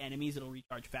when you hit enemies, it'll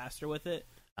recharge faster with it.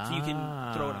 So you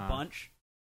can throw it a bunch.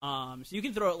 So you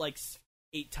can throw it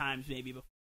 8 times maybe before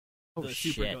Oh, the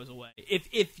super shit. goes away.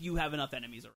 If you have enough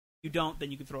enemies already. If you don't, then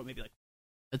you can throw it maybe like.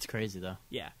 That's crazy though.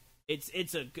 Yeah,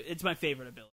 it's my favorite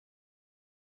ability.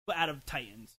 But out of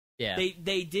Titans, Yeah.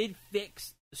 they did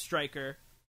fix the striker,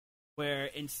 where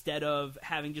instead of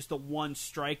having just the one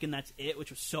strike and that's it, which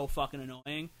was so fucking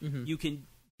annoying, Mhm. you can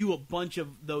do a bunch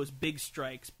of those big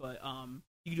strikes, but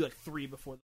you can do like 3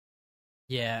 before.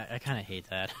 Yeah, I kind of hate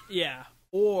that. Yeah,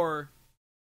 or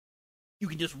you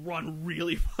can just run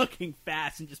really fucking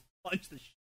fast and just punch the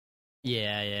shit.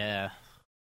 Yeah.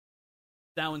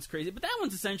 That one's crazy, but that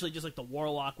one's essentially just like the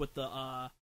warlock with the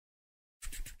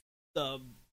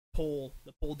pole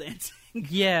dancing.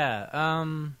 Yeah.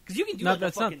 Because you can do No, like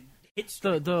that's a not- fucking hit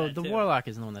strike. The with that, too. warlock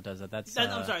is the one that does that. That's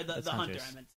I'm sorry, that's the hunter. hunters.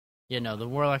 I meant. Yeah, no, the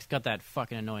warlock's got that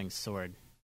fucking annoying sword.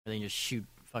 Where they can just shoot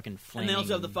fucking And flaming. they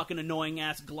also have the fucking annoying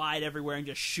ass glide everywhere and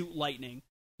just shoot lightning.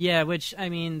 Yeah, which I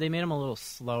mean, they made them a little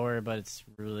slower, but it's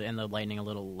really and the lightning a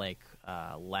little like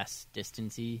less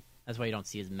distancy. That's why you don't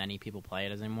see as many people play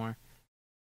it as anymore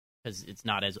because it's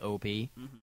not as OP.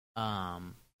 Mm-hmm.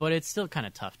 But it's still kind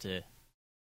of tough to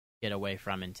get away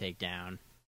from and take down.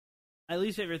 My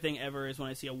least favorite thing ever is when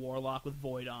I see a warlock with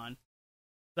void on.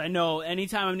 I know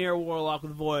anytime I'm near a warlock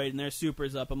with void and their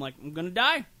super's up, I'm like, I'm gonna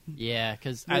die. Yeah,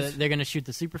 because Yes. they're gonna shoot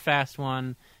the super fast one,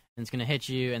 and it's gonna hit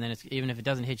you, and then it's even if it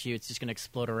doesn't hit you, it's just gonna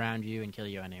explode around you and kill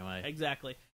you anyway.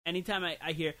 Exactly. Anytime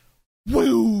I hear,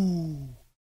 woo!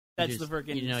 That's just- the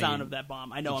freaking you know sound you- of that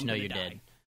bomb. I know I'm know gonna you're die.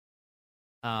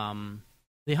 dead.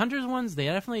 The hunters ones,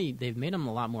 they've made them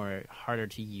a lot more harder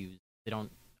to use. They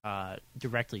don't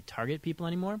directly target people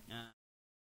anymore.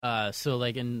 So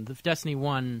like in the Destiny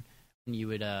 1, when you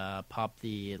would pop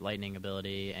the lightning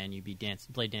ability and you'd be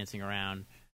blade dancing around,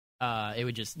 it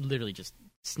would just literally just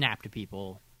snap to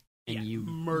people and Yeah, you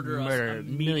murder us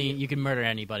million. You can murder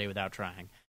anybody without trying.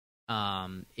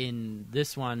 In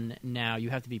this one now, you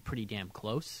have to be pretty damn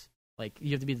close. Like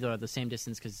you have to be the same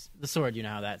distance because the sword, you know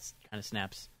how that kind of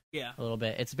snaps Yeah. a little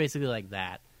bit. It's basically like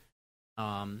that.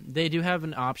 They do have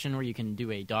an option where you can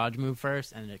do a dodge move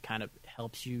first, and it kind of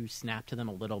helps you snap to them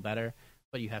a little better.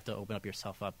 But you have to open up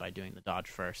yourself up by doing the dodge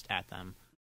first at them,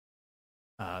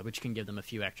 which can give them a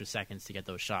few extra seconds to get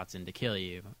those shots in to kill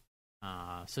you.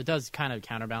 So it does kind of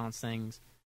counterbalance things.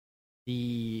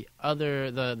 The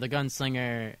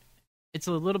gunslinger, it's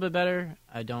a little bit better.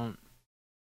 I don't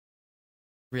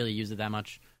really use it that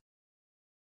much.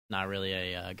 Not really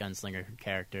a gunslinger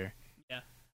character. Yeah.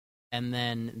 And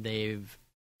then they've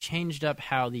changed up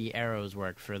how the arrows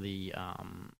work for the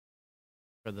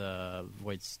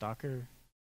Void Stalker,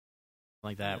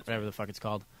 like that, Yeah, that's whatever the fuck it's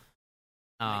called.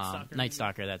 Night Night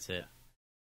Stalker, Stalker, that's it.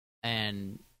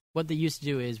 And what they used to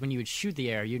do is when you would shoot the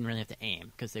arrow, you didn't really have to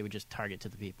aim because they would just target to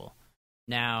the people.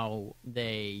 Now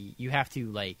you have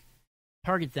to like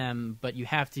target them, but you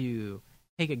have to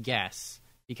take a guess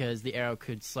because the arrow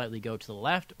could slightly go to the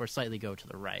left or slightly go to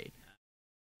the right.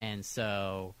 And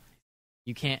so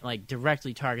you can't like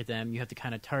directly target them. You have to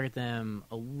kind of target them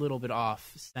a little bit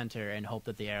off center and hope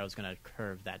that the arrow is going to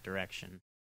curve that direction.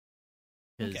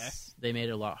 Because they made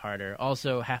it a lot harder.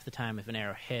 Also, half the time if an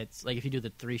arrow hits, like if you do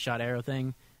the 3-shot arrow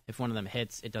thing, if one of them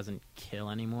hits, it doesn't kill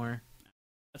anymore.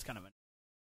 That's kind of a...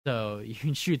 So you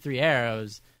can shoot 3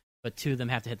 arrows, but 2 of them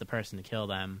have to hit the person to kill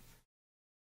them.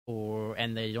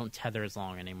 And they don't tether as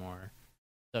long anymore.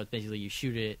 So it's basically you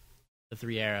shoot it, the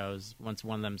 3 arrows. Once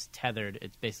one of them's tethered,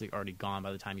 it's basically already gone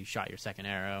by the time you shot your second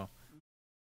arrow.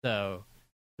 So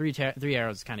 3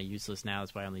 arrows is kind of useless now.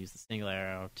 That's why I only use the single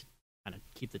arrow to kind of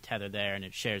keep the tether there, and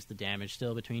it shares the damage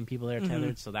still between people that are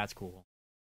tethered. So that's cool.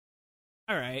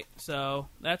 All right, so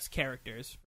that's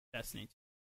characters for Destiny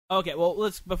 2. Okay,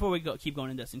 well, before we keep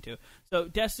going in Destiny 2. So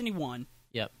Destiny 1.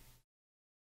 Yep.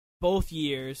 Both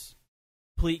years,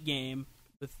 complete game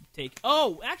with take.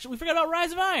 Oh, actually, we forgot about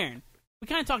Rise of Iron. We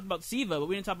kind of talked about Siva, but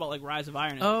we didn't talk about like Rise of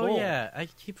Iron. As a whole. Yeah, I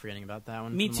keep forgetting about that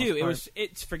one. Me for the too. most part.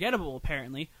 It's forgettable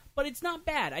apparently, but it's not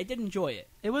bad. I did enjoy it.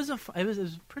 It was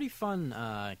pretty fun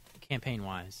campaign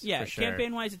wise. Yeah, for sure.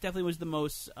 campaign wise, it definitely was the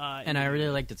most. And I really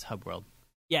liked its hub world.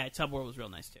 Yeah, its hub world was real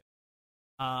nice too.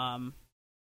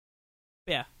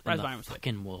 Yeah, Rise of Iron was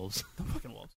fucking wolves. the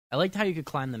fucking wolves. I liked how you could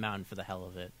climb the mountain for the hell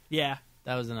of it. Yeah,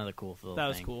 That was another cool little that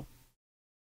was thing. cool.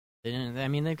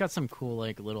 They've got some cool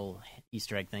like little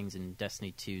Easter egg things in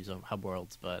Destiny 2's hub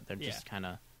worlds, but they're just kind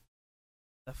of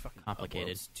That fucking complicated.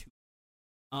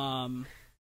 hub world's too.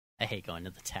 I hate going to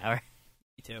the tower.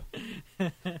 Me too.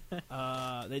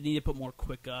 They need to put more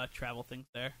quick travel things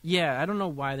there. Yeah, I don't know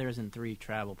why there isn't 3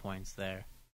 travel points there,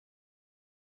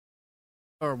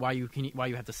 or why you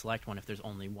have to select one if there's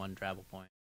only 1 travel point.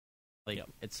 Like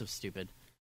It's so stupid.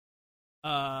 What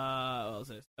was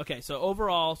this? Okay, so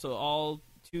overall, all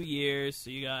 2 years. So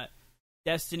you got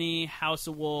Destiny, House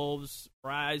of Wolves,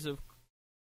 Rise of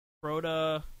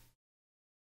Crota,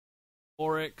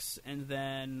 Oryx, and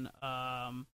then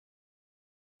House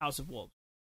of Wolves.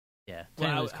 Yeah, Well,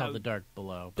 technically it's called The Dark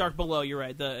Below. Dark Below, you're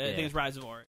right. I think it's Rise of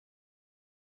Oryx.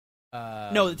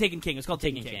 No, No, the Taken King. It's called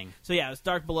Taken Taken King. King. So yeah, it's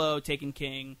Dark Below, Taken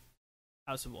King,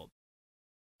 House of Wolves,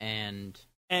 and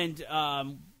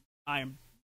Iron.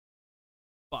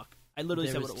 Fuck, I literally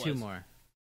there said was what it two was. more.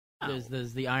 Oh.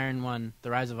 There's the Iron one,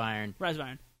 the Rise of Iron, Rise of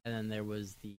Iron. and then there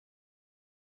was the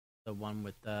one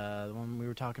with the one we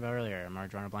were talking about earlier. I'm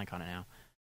drawing a blank on it now.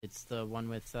 It's the one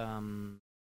with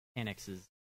Annex is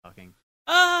talking.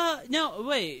 No,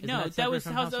 wait, no, that was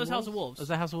House of Wolves. Was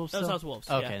that House of Wolves? That was still? House of Wolves.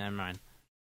 Okay, yeah. never mind.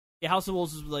 Yeah, House of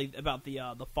Wolves is like about the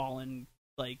fallen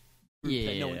like group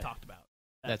that no one talked about.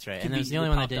 That's right, and that's the only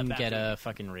one that didn't get a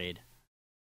fucking raid.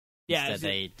 Yeah, Instead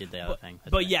they did the other thing.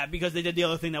 But right. Yeah, because they did the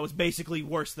other thing that was basically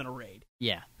worse than a raid.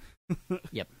 Yeah.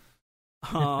 Yep.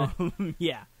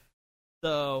 Yeah.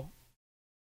 So,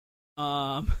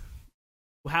 how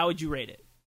would you rate it?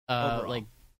 Overall? Like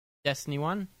Destiny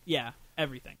 1? Yeah,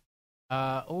 everything.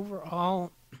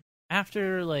 Overall,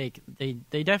 after like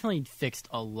they definitely fixed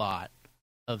a lot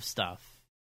of stuff.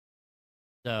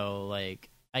 So like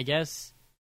I guess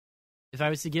if I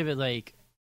was to give it like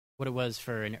what it was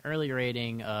for an early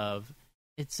rating of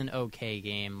it's an okay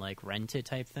game, like rent it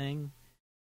type thing.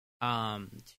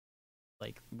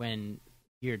 Like when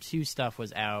year 2 stuff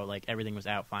was out, like everything was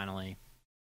out finally.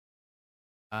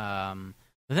 The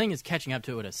thing is, catching up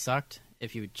to it would have sucked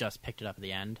if you just picked it up at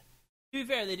the end. To be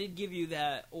fair, they did give you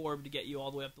that orb to get you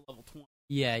all the way up to level 20.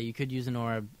 Yeah, you could use an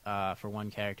orb for one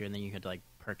character, and then you could like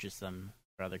purchase them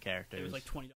for other characters. It was like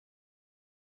 $20.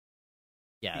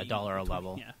 Yeah, $1 a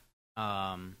level.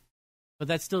 Yeah. But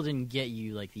that still didn't get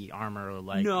you like the armor or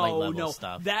like light level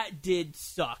stuff. That did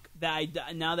suck.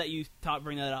 Now that you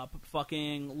bring that up,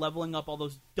 fucking leveling up all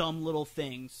those dumb little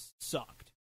things sucked.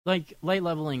 Like light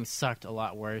leveling sucked a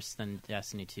lot worse than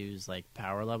Destiny 2's like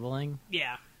power leveling.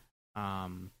 Yeah.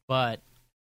 But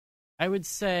I would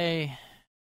say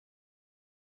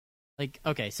like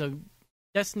okay, so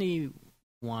Destiny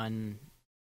 1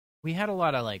 we had a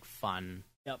lot of like fun.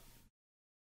 Yep.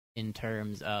 In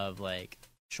terms of like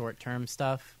short-term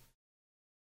stuff.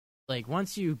 Like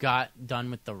once you got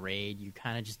done with the raid, you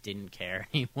kind of just didn't care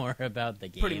anymore about the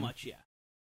game. Pretty much, yeah.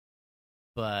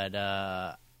 But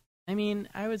I mean,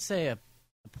 I would say a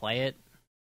play it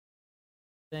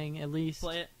thing at least.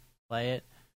 Play it.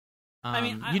 I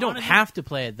mean, I you don't honestly have to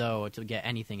play it though to get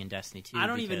anything in Destiny 2. I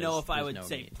don't even know if I would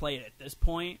say play it at this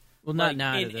point. Well, not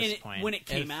now at this point. When it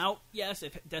came out, yes.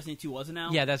 If Destiny 2 wasn't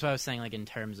out, yeah, that's what I was saying. Like in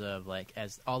terms of like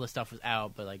as all the stuff was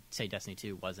out, but like say Destiny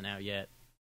 2 wasn't out yet,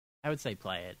 I would say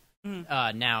play it.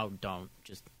 Mm. Now don't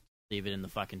just leave it in the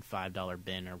fucking $5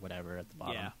 bin or whatever at the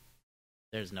bottom. Yeah.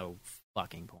 There's no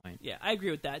fucking point. Yeah, I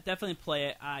agree with that. Definitely play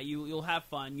it. You'll have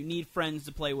fun. You need friends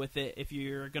to play with it. If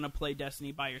you're gonna play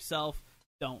Destiny by yourself,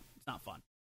 don't. It's not fun.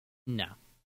 No,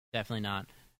 definitely not.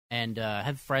 And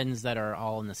have friends that are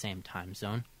all in the same time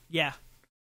zone. Yeah.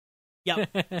 Yep.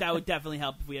 That would definitely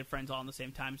help if we had friends all in the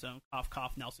same time zone. Cough,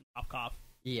 cough, Nelson, cough, cough.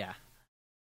 Yeah.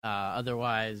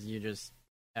 Otherwise, you're just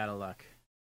out of luck.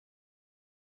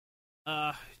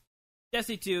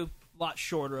 Destiny 2, a lot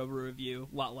shorter of a review,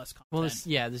 a lot less content. Well, this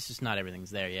is just not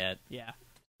everything's there yet. Yeah.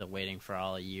 Still waiting for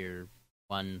all year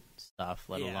 1 stuff,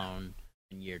 let alone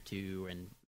in year 2 and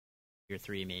year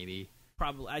 3 maybe.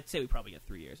 Probably, I'd say we probably get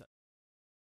 3 years.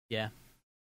 Yeah.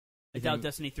 I doubt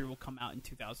Destiny 3 will come out in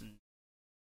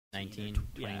 2019.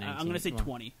 Yeah, I'm going to say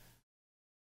 20.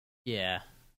 Yeah.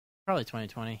 Probably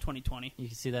 2020. 2020. You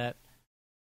can see that.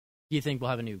 Do you think we'll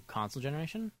have a new console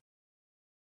generation?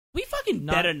 We fucking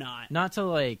better not. Not to,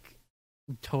 like,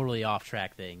 totally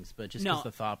off-track things, but just because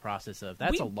the thought process of,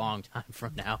 that's a long time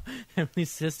from now.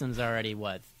 These systems are already,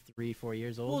 3-4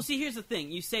 years old? Well, see, here's the thing.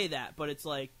 You say that, but it's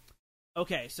like,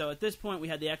 okay, so at this point we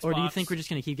had the Xbox. Or do you think we're just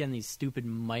going to keep getting these stupid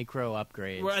micro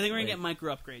upgrades? I think we're going to get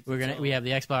micro upgrades. We have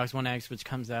the Xbox One X, which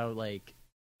comes out,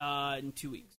 in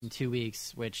 2 weeks. In 2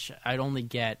 weeks, which I'd only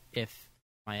get if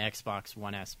my Xbox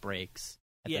One S breaks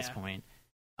at this point.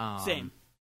 Same.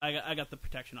 I got the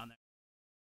protection on there.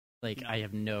 I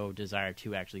have no desire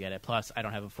to actually get it. Plus, I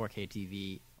don't have a 4K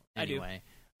TV anyway.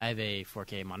 I have a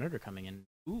 4K monitor coming in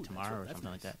tomorrow or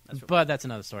something like that. But that's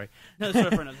another story. Another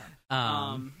story for another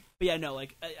time. But yeah, no,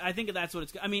 I think that's what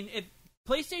it's. I mean, if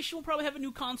PlayStation will probably have a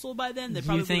new console by then, they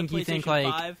probably put a PlayStation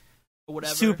 5 or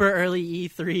whatever. Super early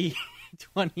E3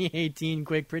 2018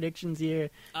 quick predictions here.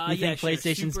 You think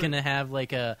PlayStation's gonna have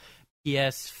a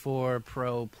PS4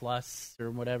 Pro Plus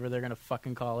or whatever they're gonna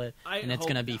fucking call it, and it's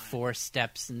gonna be 4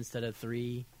 steps instead of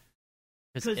 3?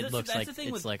 because it looks like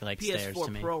it's like stairs PS4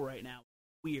 to me. Pro right now.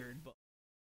 Weird, but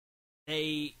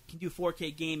they can do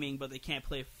 4K gaming, but they can't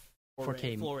play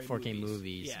 4K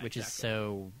movies, yeah, which exactly.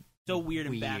 is so weird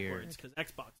and backwards because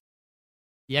Xbox.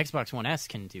 The Xbox One S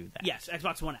can do that. Yes,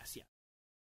 Xbox One S, yeah.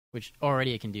 Which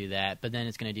already it can do that, but then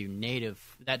it's going to do native.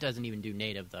 That doesn't even do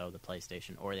native, though, the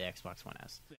PlayStation or the Xbox One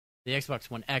S. The Xbox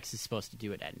One X is supposed to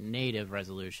do it at native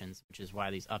resolutions, which is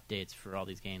why these updates for all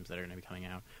these games that are going to be coming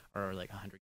out are like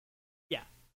 100. Yeah.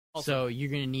 Also, so you're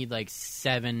going to need like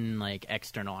 7 like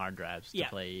external hard drives to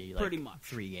play like pretty much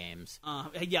 3 games.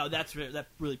 Yeah, that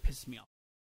really pisses me off.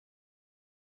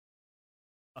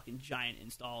 Fucking giant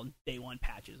install and day one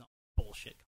patches on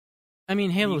bullshit. I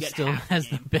mean, Halo still has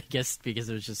the biggest because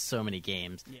there's just so many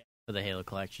games for the Halo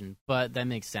collection. But that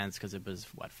makes sense because it was,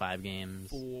 5 games?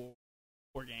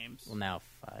 4 games. Well, now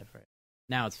 5, right?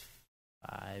 Now it's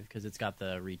 5 because it's got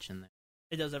the Reach in there.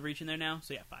 It does have Reach in there now?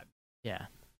 So, yeah, 5. Yeah.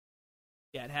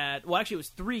 Yeah, it had... Well, actually, it was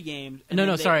 3 games.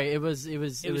 Sorry. It was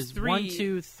 3, 1,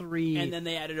 2, 3... And then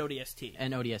they added ODST.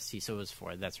 And ODST, so it was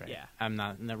 4. That's right.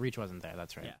 Yeah. The Reach wasn't there.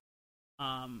 That's right.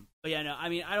 Yeah. But yeah, no, I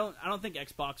mean, I don't think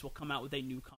Xbox will come out with a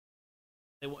new console.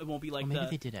 It won't be like maybe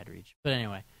they did add Reach, but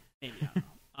anyway. Maybe, I don't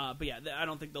know. But yeah, I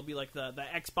don't think they'll be like the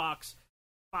Xbox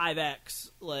 5X.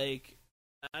 Like,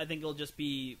 I think it'll just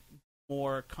be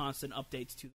more constant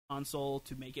updates to the console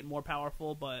to make it more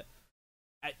powerful. But,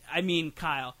 I mean,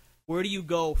 Kyle, where do you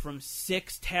go from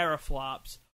 6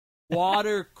 teraflops,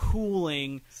 water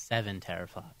cooling... 7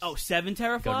 teraflops. Oh, 7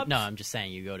 teraflops? No, I'm just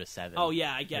saying you go to 7. Oh,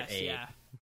 yeah, I guess, yeah.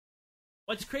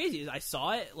 What's crazy is I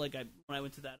saw it, like, when I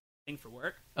went to that thing for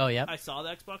work. Oh, yeah. I saw the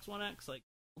Xbox One X, like,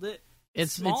 hold it.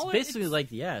 It's basically like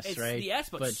the S, it's right? It's the S,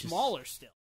 but smaller still.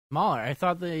 Smaller. I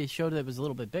thought they showed it was a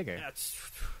little bit bigger. Yeah, it's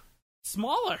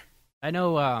smaller. I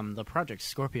know the Project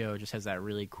Scorpio just has that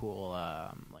really cool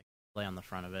like display on the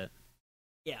front of it.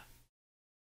 Yeah.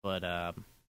 But I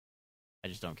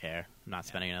just don't care. I'm not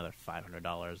spending another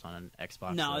 $500 on an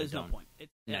Xbox. No, there's no point.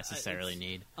 Necessarily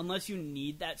need. Unless you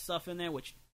need that stuff in there,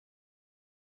 which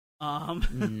no,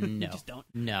 you just don't.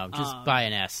 No, just buy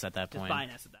an S at that point. Just buy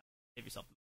an S at that point. Save yourself.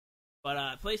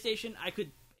 But PlayStation, I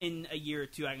could in a year or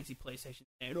two, I can see PlayStation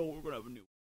saying, "Oh, we're gonna have a new."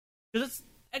 Because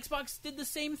Xbox did the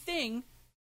same thing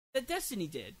that Destiny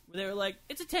did, where they were like,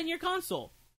 "It's a 10-year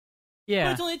console." Yeah,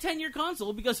 but it's only a 10-year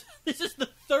console because this is the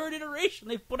 3rd iteration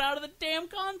they've put out of the damn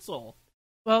console.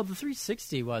 Well, the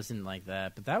 360 wasn't like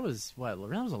that, but that was that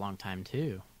was a long time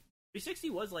too. 360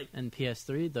 was like, and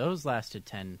PS3, those lasted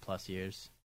 10+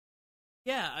 years.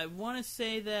 Yeah, I want to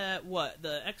say that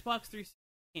the Xbox 360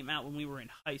 came out when we were in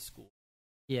high school.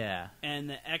 Yeah, and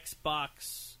the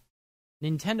Xbox.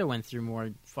 Nintendo went through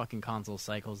more fucking console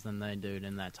cycles than they did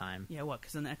in that time. Yeah, what?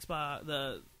 Because then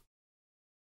the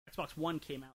Xbox One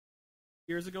came out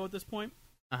years ago at this point.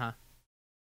 Uh-huh.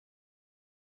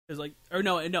 It was like, or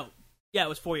no, yeah, it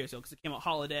was 4 years ago because it came out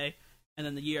holiday, and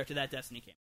then the year after that, Destiny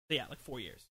came. So yeah, like 4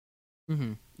 years.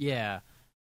 Mm-hmm. Yeah.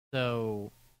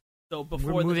 So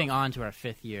before we're moving on to our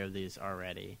 5th year of these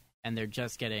already, and they're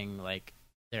just getting like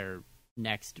their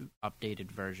next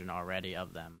updated version already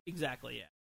of them. Exactly. Yeah.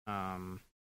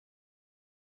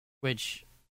 Which,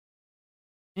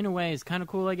 in a way, is kind of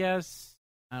cool, I guess.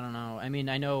 I don't know. I mean,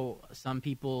 I know some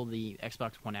people, the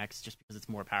Xbox One X, just because it's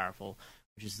more powerful,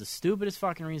 which is the stupidest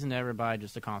fucking reason to ever buy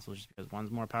just a console, just because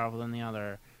one's more powerful than the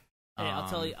other. Hey, I'll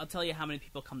tell you how many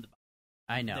people come to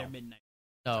buy. I know. They're midnight.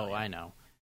 Oh, I know.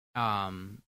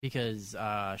 Because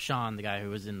Sean, the guy who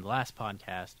was in the last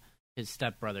podcast, his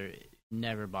stepbrother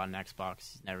never bought an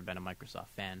Xbox. He's never been a Microsoft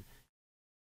fan.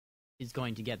 He's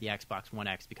going to get the Xbox One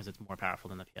X because it's more powerful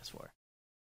than the PS4.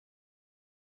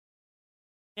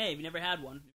 Hey, if you never had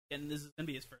one, and this is going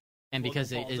to be his first. And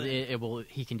because it will,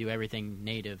 he can do everything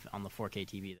native on the 4K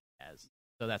TV that he has.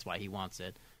 So that's why he wants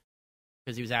it.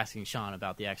 Because he was asking Sean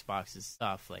about the Xbox's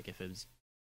stuff, like if it was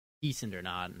decent or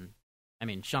not. And I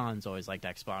mean, Sean's always liked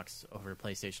Xbox over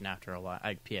PlayStation after a lot,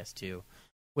 like PS2,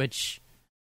 which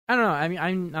I don't know. I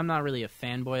mean, I'm not really a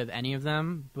fanboy of any of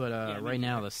them, but right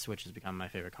now the Switch has become my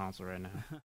favorite console right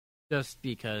now, just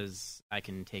because I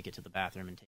can take it to the bathroom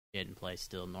and take it and play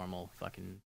still normal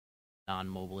fucking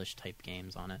non-mobile-ish type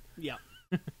games on it. Yeah.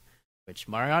 Which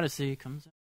Mario Odyssey comes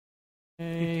out.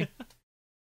 Hey.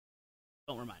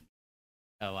 Don't remind me.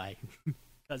 Oh,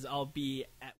 because I'll be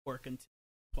at work until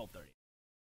 12:30.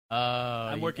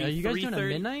 I'm working. Are you guys doing a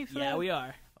midnight? Yeah, we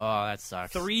are. Oh, that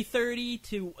sucks.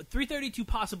 3:30 to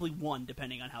possibly 1,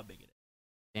 depending on how big it is.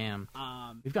 Damn.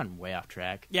 We've gotten way off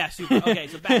track. Yeah, super. Okay,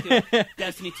 so back to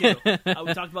Destiny 2. We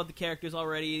talked about the characters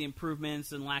already, the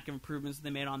improvements and lack of improvements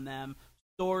they made on them.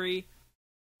 Story.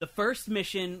 The first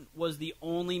mission was the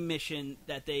only mission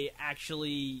that they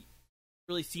actually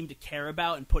really seem to care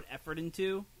about and put effort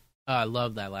into. I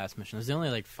love that last mission. It was the only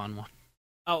like fun one.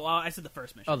 Oh, I said the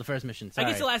first mission. Oh, the first mission. Sorry. I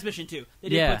guess the last mission too. They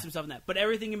did put some stuff in that, but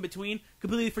everything in between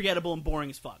completely forgettable and boring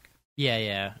as fuck.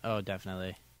 Yeah. Oh,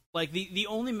 definitely. Like the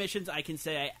only missions I can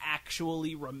say I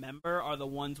actually remember are the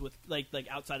ones with like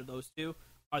outside of those two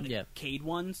are the Cade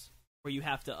ones where you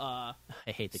have to I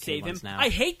hate the save Cade ones him. now. I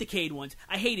hate the Cade ones.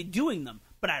 I hated doing them,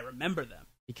 but I remember them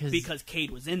because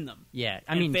Cade was in them. Yeah,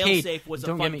 I and mean, Failsafe Cade, was a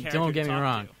don't fun get me character don't get to me talk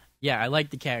wrong. to. Yeah, I like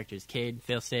the characters. Cade,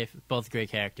 Failsafe, both great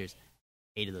characters.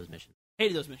 Hated those missions.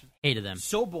 Hated those missions. Hated them.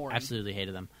 So boring. Absolutely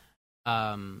hated them.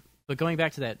 But going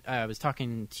back to that, I was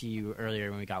talking to you earlier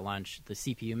when we got lunch. The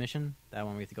CPU mission, that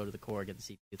one we have to go to the core, get the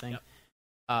CPU thing.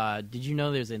 Yep. Did you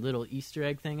know there's a little Easter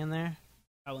egg thing in there?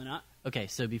 Probably not. Okay,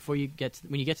 so before you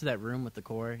when you get to that room with the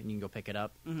core and you can go pick it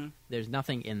up, there's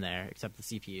nothing in there except the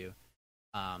CPU.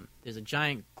 There's a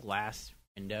giant glass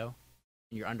window,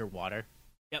 and you're underwater.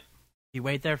 Yep. You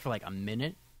wait there for like a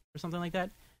minute or something like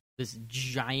that. This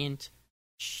giant,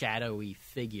 shadowy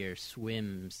figure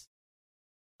swims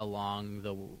along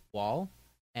the wall,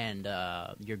 and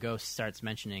your ghost starts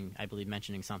mentioning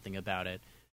something about it.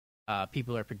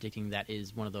 People are predicting that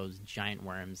is one of those giant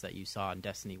worms that you saw in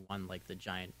Destiny 1, like the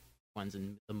giant ones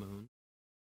in the moon.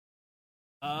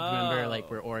 Remember, like,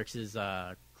 where Oryx's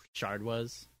shard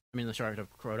was? I mean, the shard of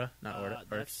Crota, not Oryx.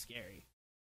 That's scary.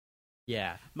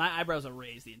 Yeah. My eyebrows are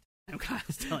raised the entire time I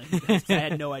was telling you this. I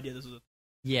had no idea this was a...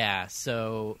 Yeah,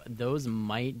 so those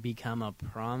might become a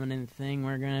prominent thing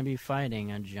we're going to be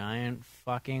fighting, a giant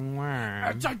fucking worm.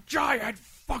 It's a giant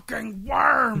fucking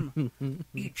worm!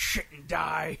 Eat shit and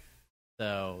die.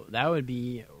 So that would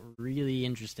be really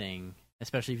interesting,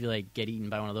 especially if you like get eaten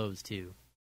by one of those too,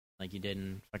 like you did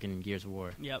in fucking Gears of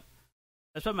War. Yep.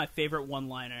 That's probably my favorite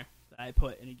one-liner that I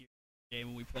put in a Gears game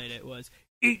when we played it was,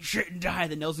 eat shit and die.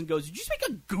 Then Nelson goes, did you just make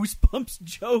a Goosebumps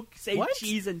joke? Say what?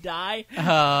 Cheese and die?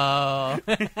 Oh.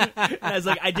 And I was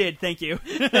like, I did, thank you.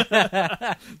 It's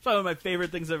probably one of my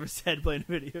favorite things I've ever said playing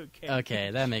a video game. Okay,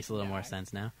 that makes a little more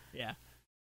sense now. Yeah.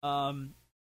 But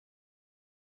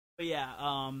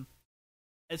yeah,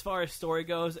 as far as story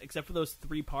goes, except for those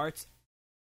 3 parts,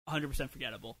 100%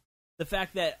 forgettable. The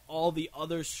fact that all the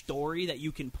other story that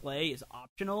you can play is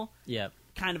optional,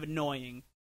 kind of annoying.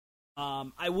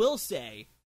 I will say,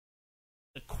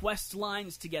 the quest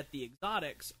lines to get the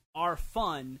exotics are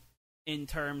fun in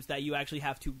terms that you actually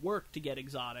have to work to get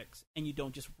exotics, and you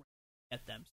don't just get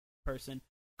them. Person,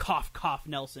 cough, cough,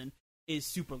 Nelson, is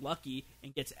super lucky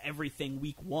and gets everything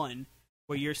week 1,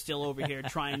 where you're still over here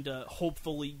trying to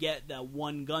hopefully get that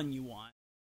one gun you want.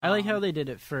 I like how they did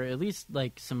it for at least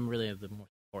like some really of the more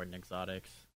important exotics.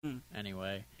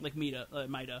 Anyway, like Mida.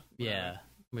 Yeah,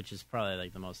 which is probably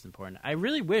like the most important. I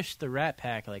really wish the Rat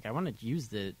Pack, like I wanted to use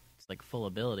the like full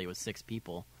ability with 6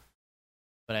 people,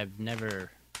 but I've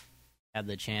never had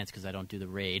the chance because I don't do the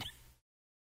raid.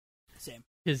 Same.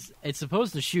 Because it's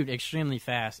supposed to shoot extremely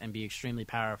fast and be extremely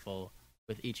powerful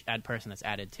with each person that's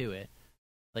added to it.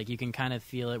 Like, you can kind of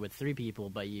feel it with 3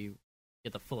 people, but you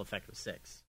get the full effect with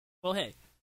 6. Well, hey,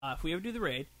 if we ever do the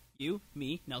raid, you,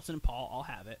 me, Nelson, and Paul all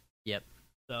have it. Yep.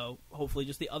 So, hopefully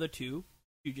just the other 2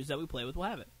 Fuges that we play with will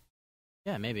have it.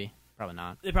 Yeah, maybe. Probably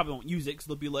not. They probably won't use it, because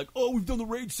they'll be like, oh, we've done the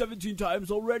raid 17 times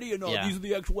already, and these are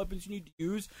the actual weapons you need to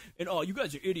use, and you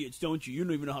guys are idiots, don't you? You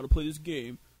don't even know how to play this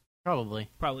game. Probably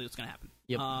what's going to happen.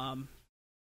 Yep.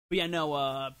 But yeah,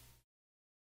 no,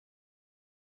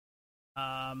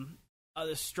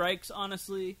 the strikes,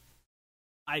 honestly,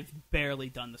 I've barely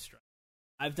done the strike.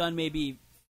 I've done maybe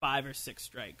 5 or 6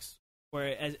 strikes.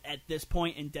 Whereas at this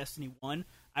point in Destiny 1,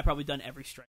 I've probably done every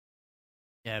strike.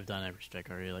 Yeah, I've done every strike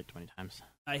already like 20 times.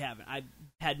 I haven't. I've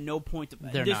had no point to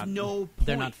play. There's no point.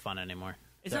 They're not fun anymore.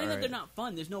 It's not even that they're not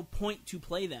fun. There's no point to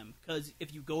play them, because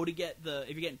if you go to get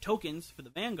if you're getting tokens for the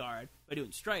Vanguard by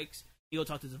doing strikes, you go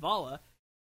talk to Zavala,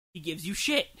 he gives you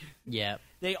shit. Yeah.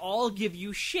 They all give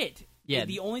you shit. Yeah.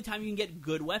 The only time you can get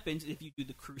good weapons is if you do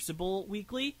the Crucible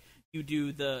weekly, you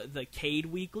do the Cade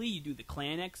weekly, you do the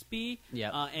Clan XP,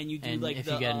 and you do if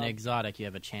you get an exotic, you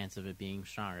have a chance of it being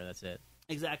stronger. That's it.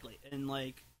 Exactly, and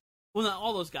like, well, not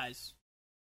all those guys.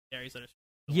 Areas that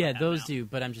are those do,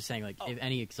 but I'm just saying, like, if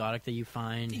any exotic that you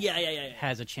find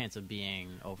has a chance of being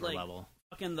over level.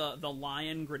 Fucking the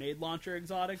Lion grenade launcher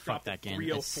exotic. Fuck that gun.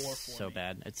 304 it's so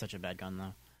bad. It's such a bad gun,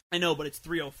 though. I know, but it's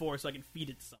 304, so I can feed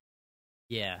it to something.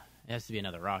 Yeah, it has to be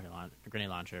another grenade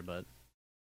launcher, but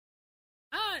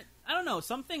I don't know.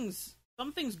 Some things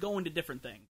go into different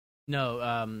things.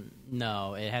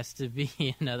 No, it has to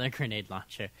be another grenade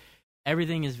launcher.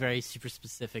 Everything is very super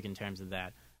specific in terms of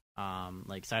that.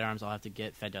 Like sidearms, I'll have to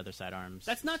get fed to other sidearms.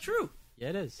 That's not true. Yeah,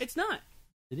 it is. It's not.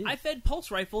 It is. I fed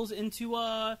pulse rifles into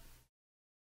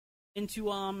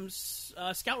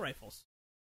scout rifles.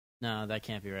 No, that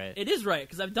can't be right. It is right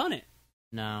because I've done it.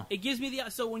 No. It gives me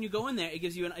so when you go in there, it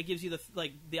gives you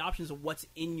the options of what's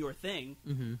in your thing,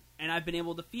 and I've been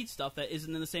able to feed stuff that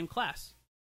isn't in the same class.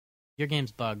 Your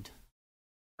game's bugged.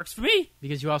 Works for me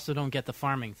because you also don't get the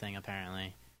farming thing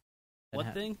apparently.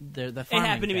 What thing? The it farming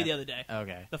happened to me the other day.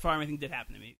 Okay. The farming thing did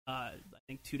happen to me. I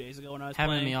think 2 days ago when I was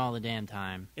happened playing. to me all the damn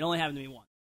time. It only happened to me once.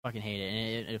 Fucking hate it,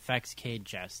 and it affects cage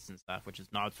chests and stuff, which is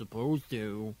not supposed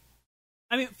to.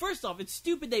 I mean, first off, it's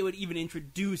stupid they would even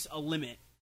introduce a limit.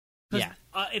 Yeah.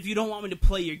 If you don't want me to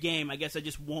play your game, I guess I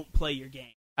just won't play your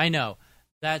game. I know.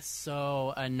 That's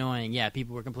so annoying. Yeah,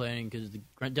 people were complaining because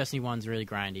the Destiny 1's really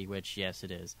grindy, which, yes,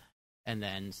 it is. And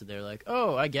then, so they're like,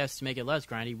 oh, I guess to make it less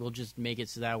grindy, we'll just make it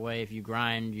so that way if you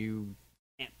grind, you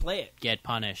can't play it. Get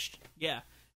punished. Yeah.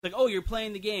 Like, oh, you're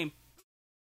playing the game.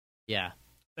 Yeah.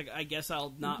 Like, I guess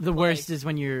I'll not The play. worst is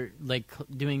when you're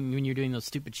doing those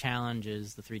stupid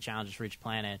challenges, the 3 challenges for each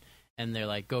planet, and they're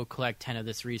like, go collect 10 of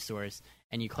this resource,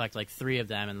 and you collect like 3 of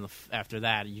them, and after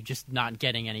that, you're just not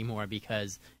getting any more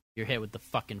because you're hit with the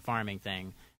fucking farming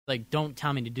thing. Like, don't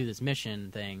tell me to do this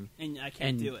mission thing. And I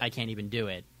can't do it. I can't even do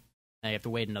it. I have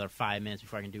to wait another 5 minutes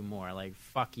before I can do more. Like,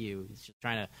 fuck you. He's just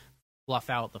trying to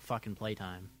fluff out the fucking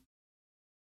playtime.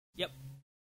 Yep.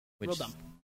 Which Real dumb. is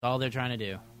all they're trying to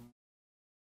do.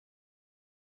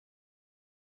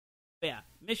 But yeah,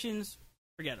 missions,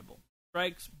 forgettable.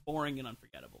 Strikes, boring and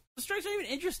unforgettable. The strikes aren't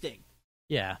even interesting.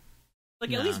 Yeah.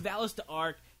 Like, at least Valis to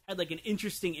Ark had, like, an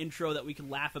interesting intro that we could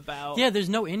laugh about. Yeah, there's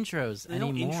no intros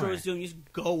anymore. No intros doing, you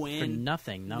just go in. For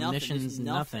nothing. No missions,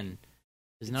 nothing.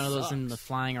 There's none of those in the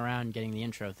flying around getting the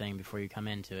intro thing before you come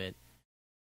into it.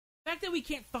 The fact that we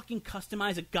can't fucking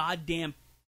customize a goddamn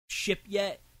ship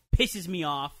yet pisses me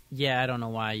off. Yeah, I don't know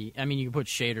why. I mean, you can put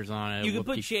shaders on it. You can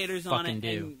put shaders on it,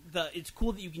 and it's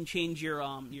cool that you can change your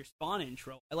spawn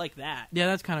intro. I like that. Yeah,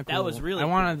 that's kind of cool. That was really I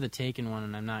cool. wanted the Taken one,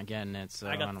 and I'm not getting it, so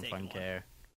I don't fucking care.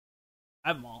 I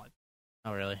have them all.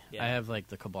 Oh, really? Yeah. I have, like,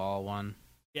 the Cabal one.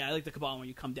 Yeah, I like the Cabal when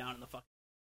you come down in the fucking...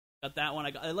 Got that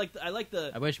one. I like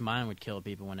the... I wish mine would kill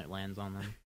people when it lands on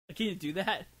them. Can you do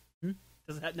that? Hmm?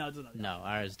 Does it have... No, it doesn't. No,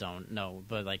 ours don't. No,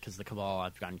 but, like, because the Cabal,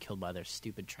 I've gotten killed by their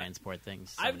stupid transport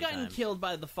things. I've gotten killed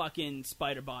by the fucking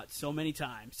spider bot so many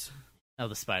times. Oh,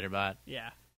 the spider bot.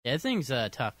 Yeah. Yeah, that thing's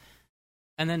tough.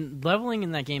 And then leveling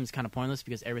in that game is kind of pointless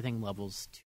because everything levels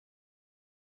 2.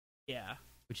 Yeah.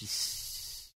 Which is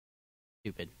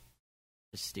stupid.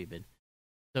 Just stupid.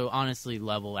 So honestly,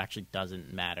 level actually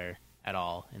doesn't matter at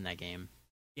all in that game.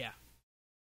 Yeah.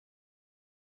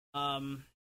 One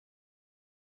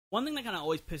thing that kind of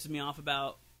always pisses me off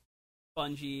about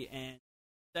Bungie and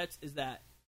sets is that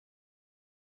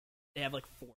they have like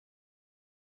 4.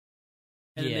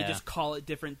 And then they just call it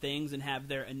different things and have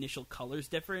their initial colors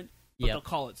different, but they'll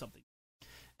call it something.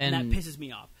 And that pisses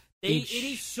me off. It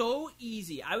is so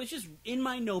easy. I was just in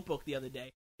my notebook the other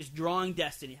day, just drawing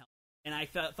Destiny helmets, and I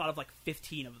thought of like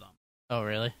 15 of them. Oh,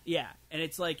 really? Yeah, and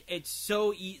it's like, it's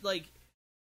so like...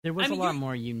 There was a lot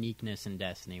more uniqueness in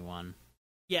Destiny 1.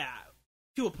 Yeah,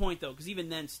 to a point, though, because even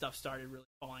then stuff started really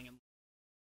falling in.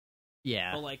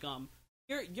 Yeah. But, like,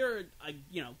 you're a,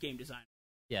 game designer.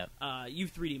 Yeah.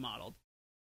 You've 3D modeled.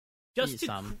 Just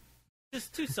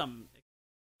to some...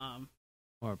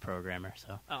 Or a programmer,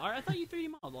 so. I thought you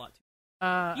 3D modeled a lot,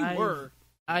 too.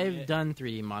 I've done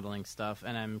 3D modeling stuff,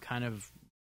 and I'm kind of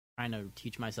trying to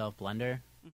teach myself Blender.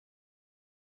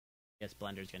 I guess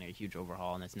Blender's getting a huge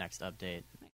overhaul in its next update.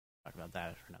 Talk about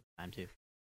that for another time, too.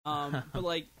 But,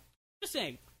 like, just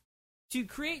saying, to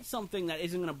create something that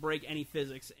isn't going to break any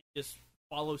physics and just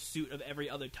follow suit of every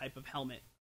other type of helmet,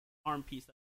 arm piece,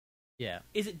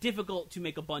 is it difficult to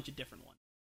make a bunch of different ones?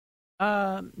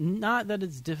 Not that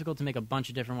it's difficult to make a bunch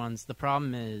of different ones. The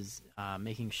problem is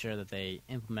making sure that they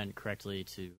implement correctly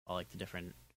to all, like, the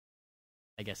different,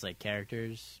 I guess, like,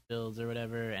 characters, builds or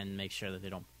whatever, and make sure that they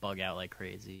don't bug out like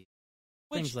crazy.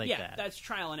 Things like that. That's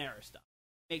trial and error stuff.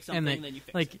 Make something, then you fix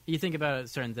it. Like, you think about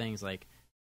certain things, like,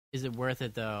 is it worth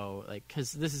it, though? Like,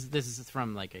 because this is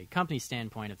from, like, a company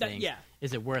standpoint of things. Yeah.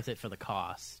 Is it worth it for the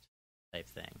cost type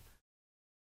thing?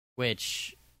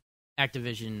 Which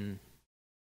Activision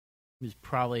was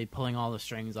probably pulling all the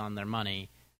strings on their money.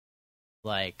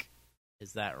 Like,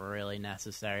 is that really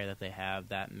necessary that they have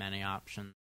that many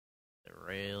options? Is it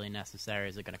really necessary?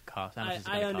 Is it going to cost? How much is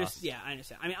it going to cost? Yeah, I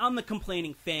understand. I mean, I'm the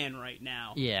complaining fan right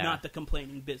now, not the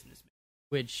complaining businessman.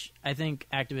 Which I think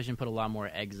Activision put a lot more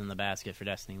eggs in the basket for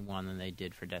Destiny 1 than they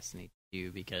did for Destiny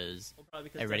 2 because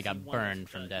everybody got burned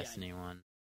from Destiny 1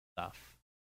 stuff.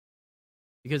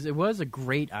 Because it was a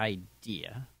great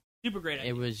idea. Super great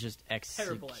idea. It was just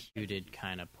executed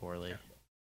kind of poorly.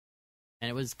 and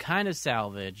it was kind of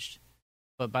salvaged.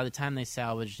 But by the time they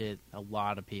salvaged it, a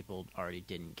lot of people already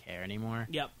didn't care anymore.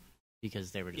 Yep.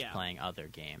 Because they were just playing other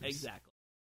games. Exactly.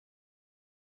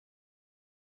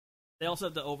 They also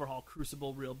have to overhaul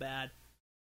Crucible real bad.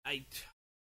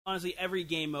 Honestly, every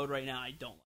game mode right now I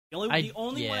don't like. The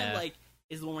only one I like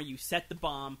is the one where you set the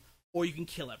bomb or you can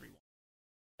kill everyone.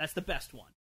 That's the best one.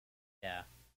 Yeah.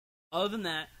 Other than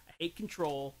that, I hate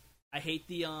Control. I hate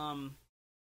the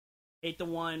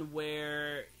one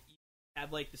where you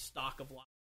have like the stock of life.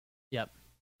 Yep.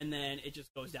 And then it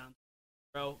just goes down.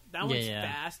 Bro, that one's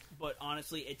fast, but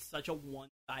honestly, it's such a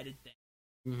one-sided thing.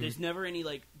 Mm-hmm. There's never any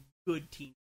like good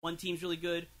team. One team's really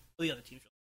good, or the other team's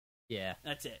really good. Yeah.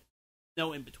 That's it.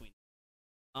 No in between.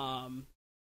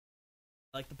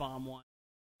 Like the bomb one.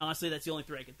 Honestly, that's the only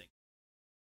three I can think of.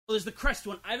 Well, there's the Crest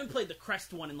one. I haven't played the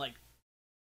Crest one in like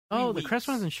 3 weeks. The Crest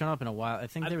one hasn't shown up in a while. I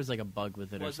think there was like a bug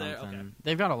with it or something. Okay.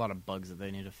 They've got a lot of bugs that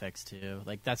they need to fix too.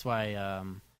 Like that's why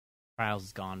Trials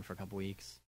is gone for a couple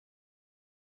weeks.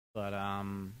 But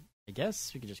I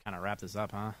guess we could just kind of wrap this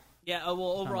up, huh? Yeah.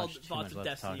 Well, overall thoughts of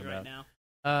Destiny right now.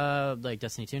 Like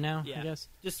Destiny 2 now. Yeah. I guess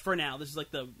just for now. This is like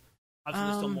obviously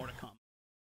there's still more to come.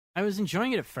 I was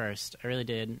enjoying it at first. I really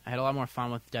did. I had a lot more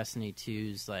fun with Destiny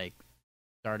 2's like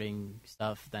starting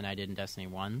stuff than I did in Destiny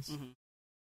 1's. Mm-hmm.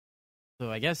 So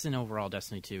I guess in overall,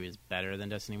 Destiny 2 is better than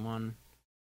Destiny 1,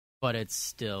 but it's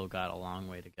still got a long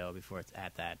way to go before it's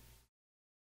at that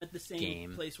at the same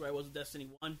game. Place where I was with Destiny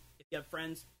 1. If you have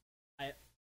friends, I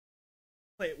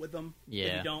play it with them. Yeah.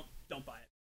 If you don't buy it.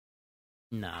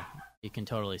 No, you can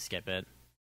totally skip it.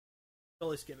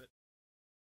 Totally skip it.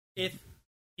 If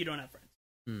you don't have friends.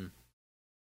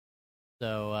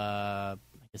 So, I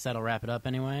guess that'll wrap it up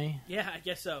anyway. Yeah, I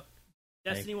guess so.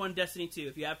 Destiny 1, Destiny 2.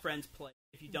 If you have friends, play.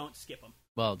 If you don't, skip them.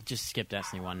 Well, just skip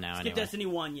Destiny 1 now skip Destiny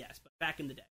 1, yes, but back in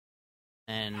the day.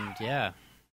 And, yeah.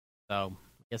 So,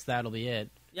 I guess that'll be it.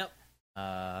 Yep.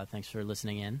 Thanks for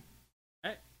listening in.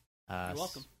 All right. You're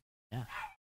welcome. Yeah.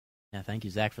 Yeah, thank you,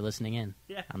 Zach, for listening in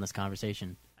on this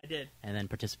conversation. I did. And then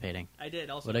participating. I did,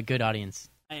 also. What a good audience.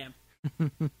 I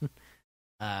am.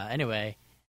 Anyway,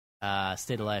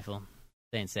 stay delightful.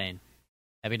 Stay insane.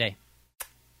 Happy day.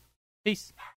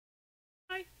 Peace.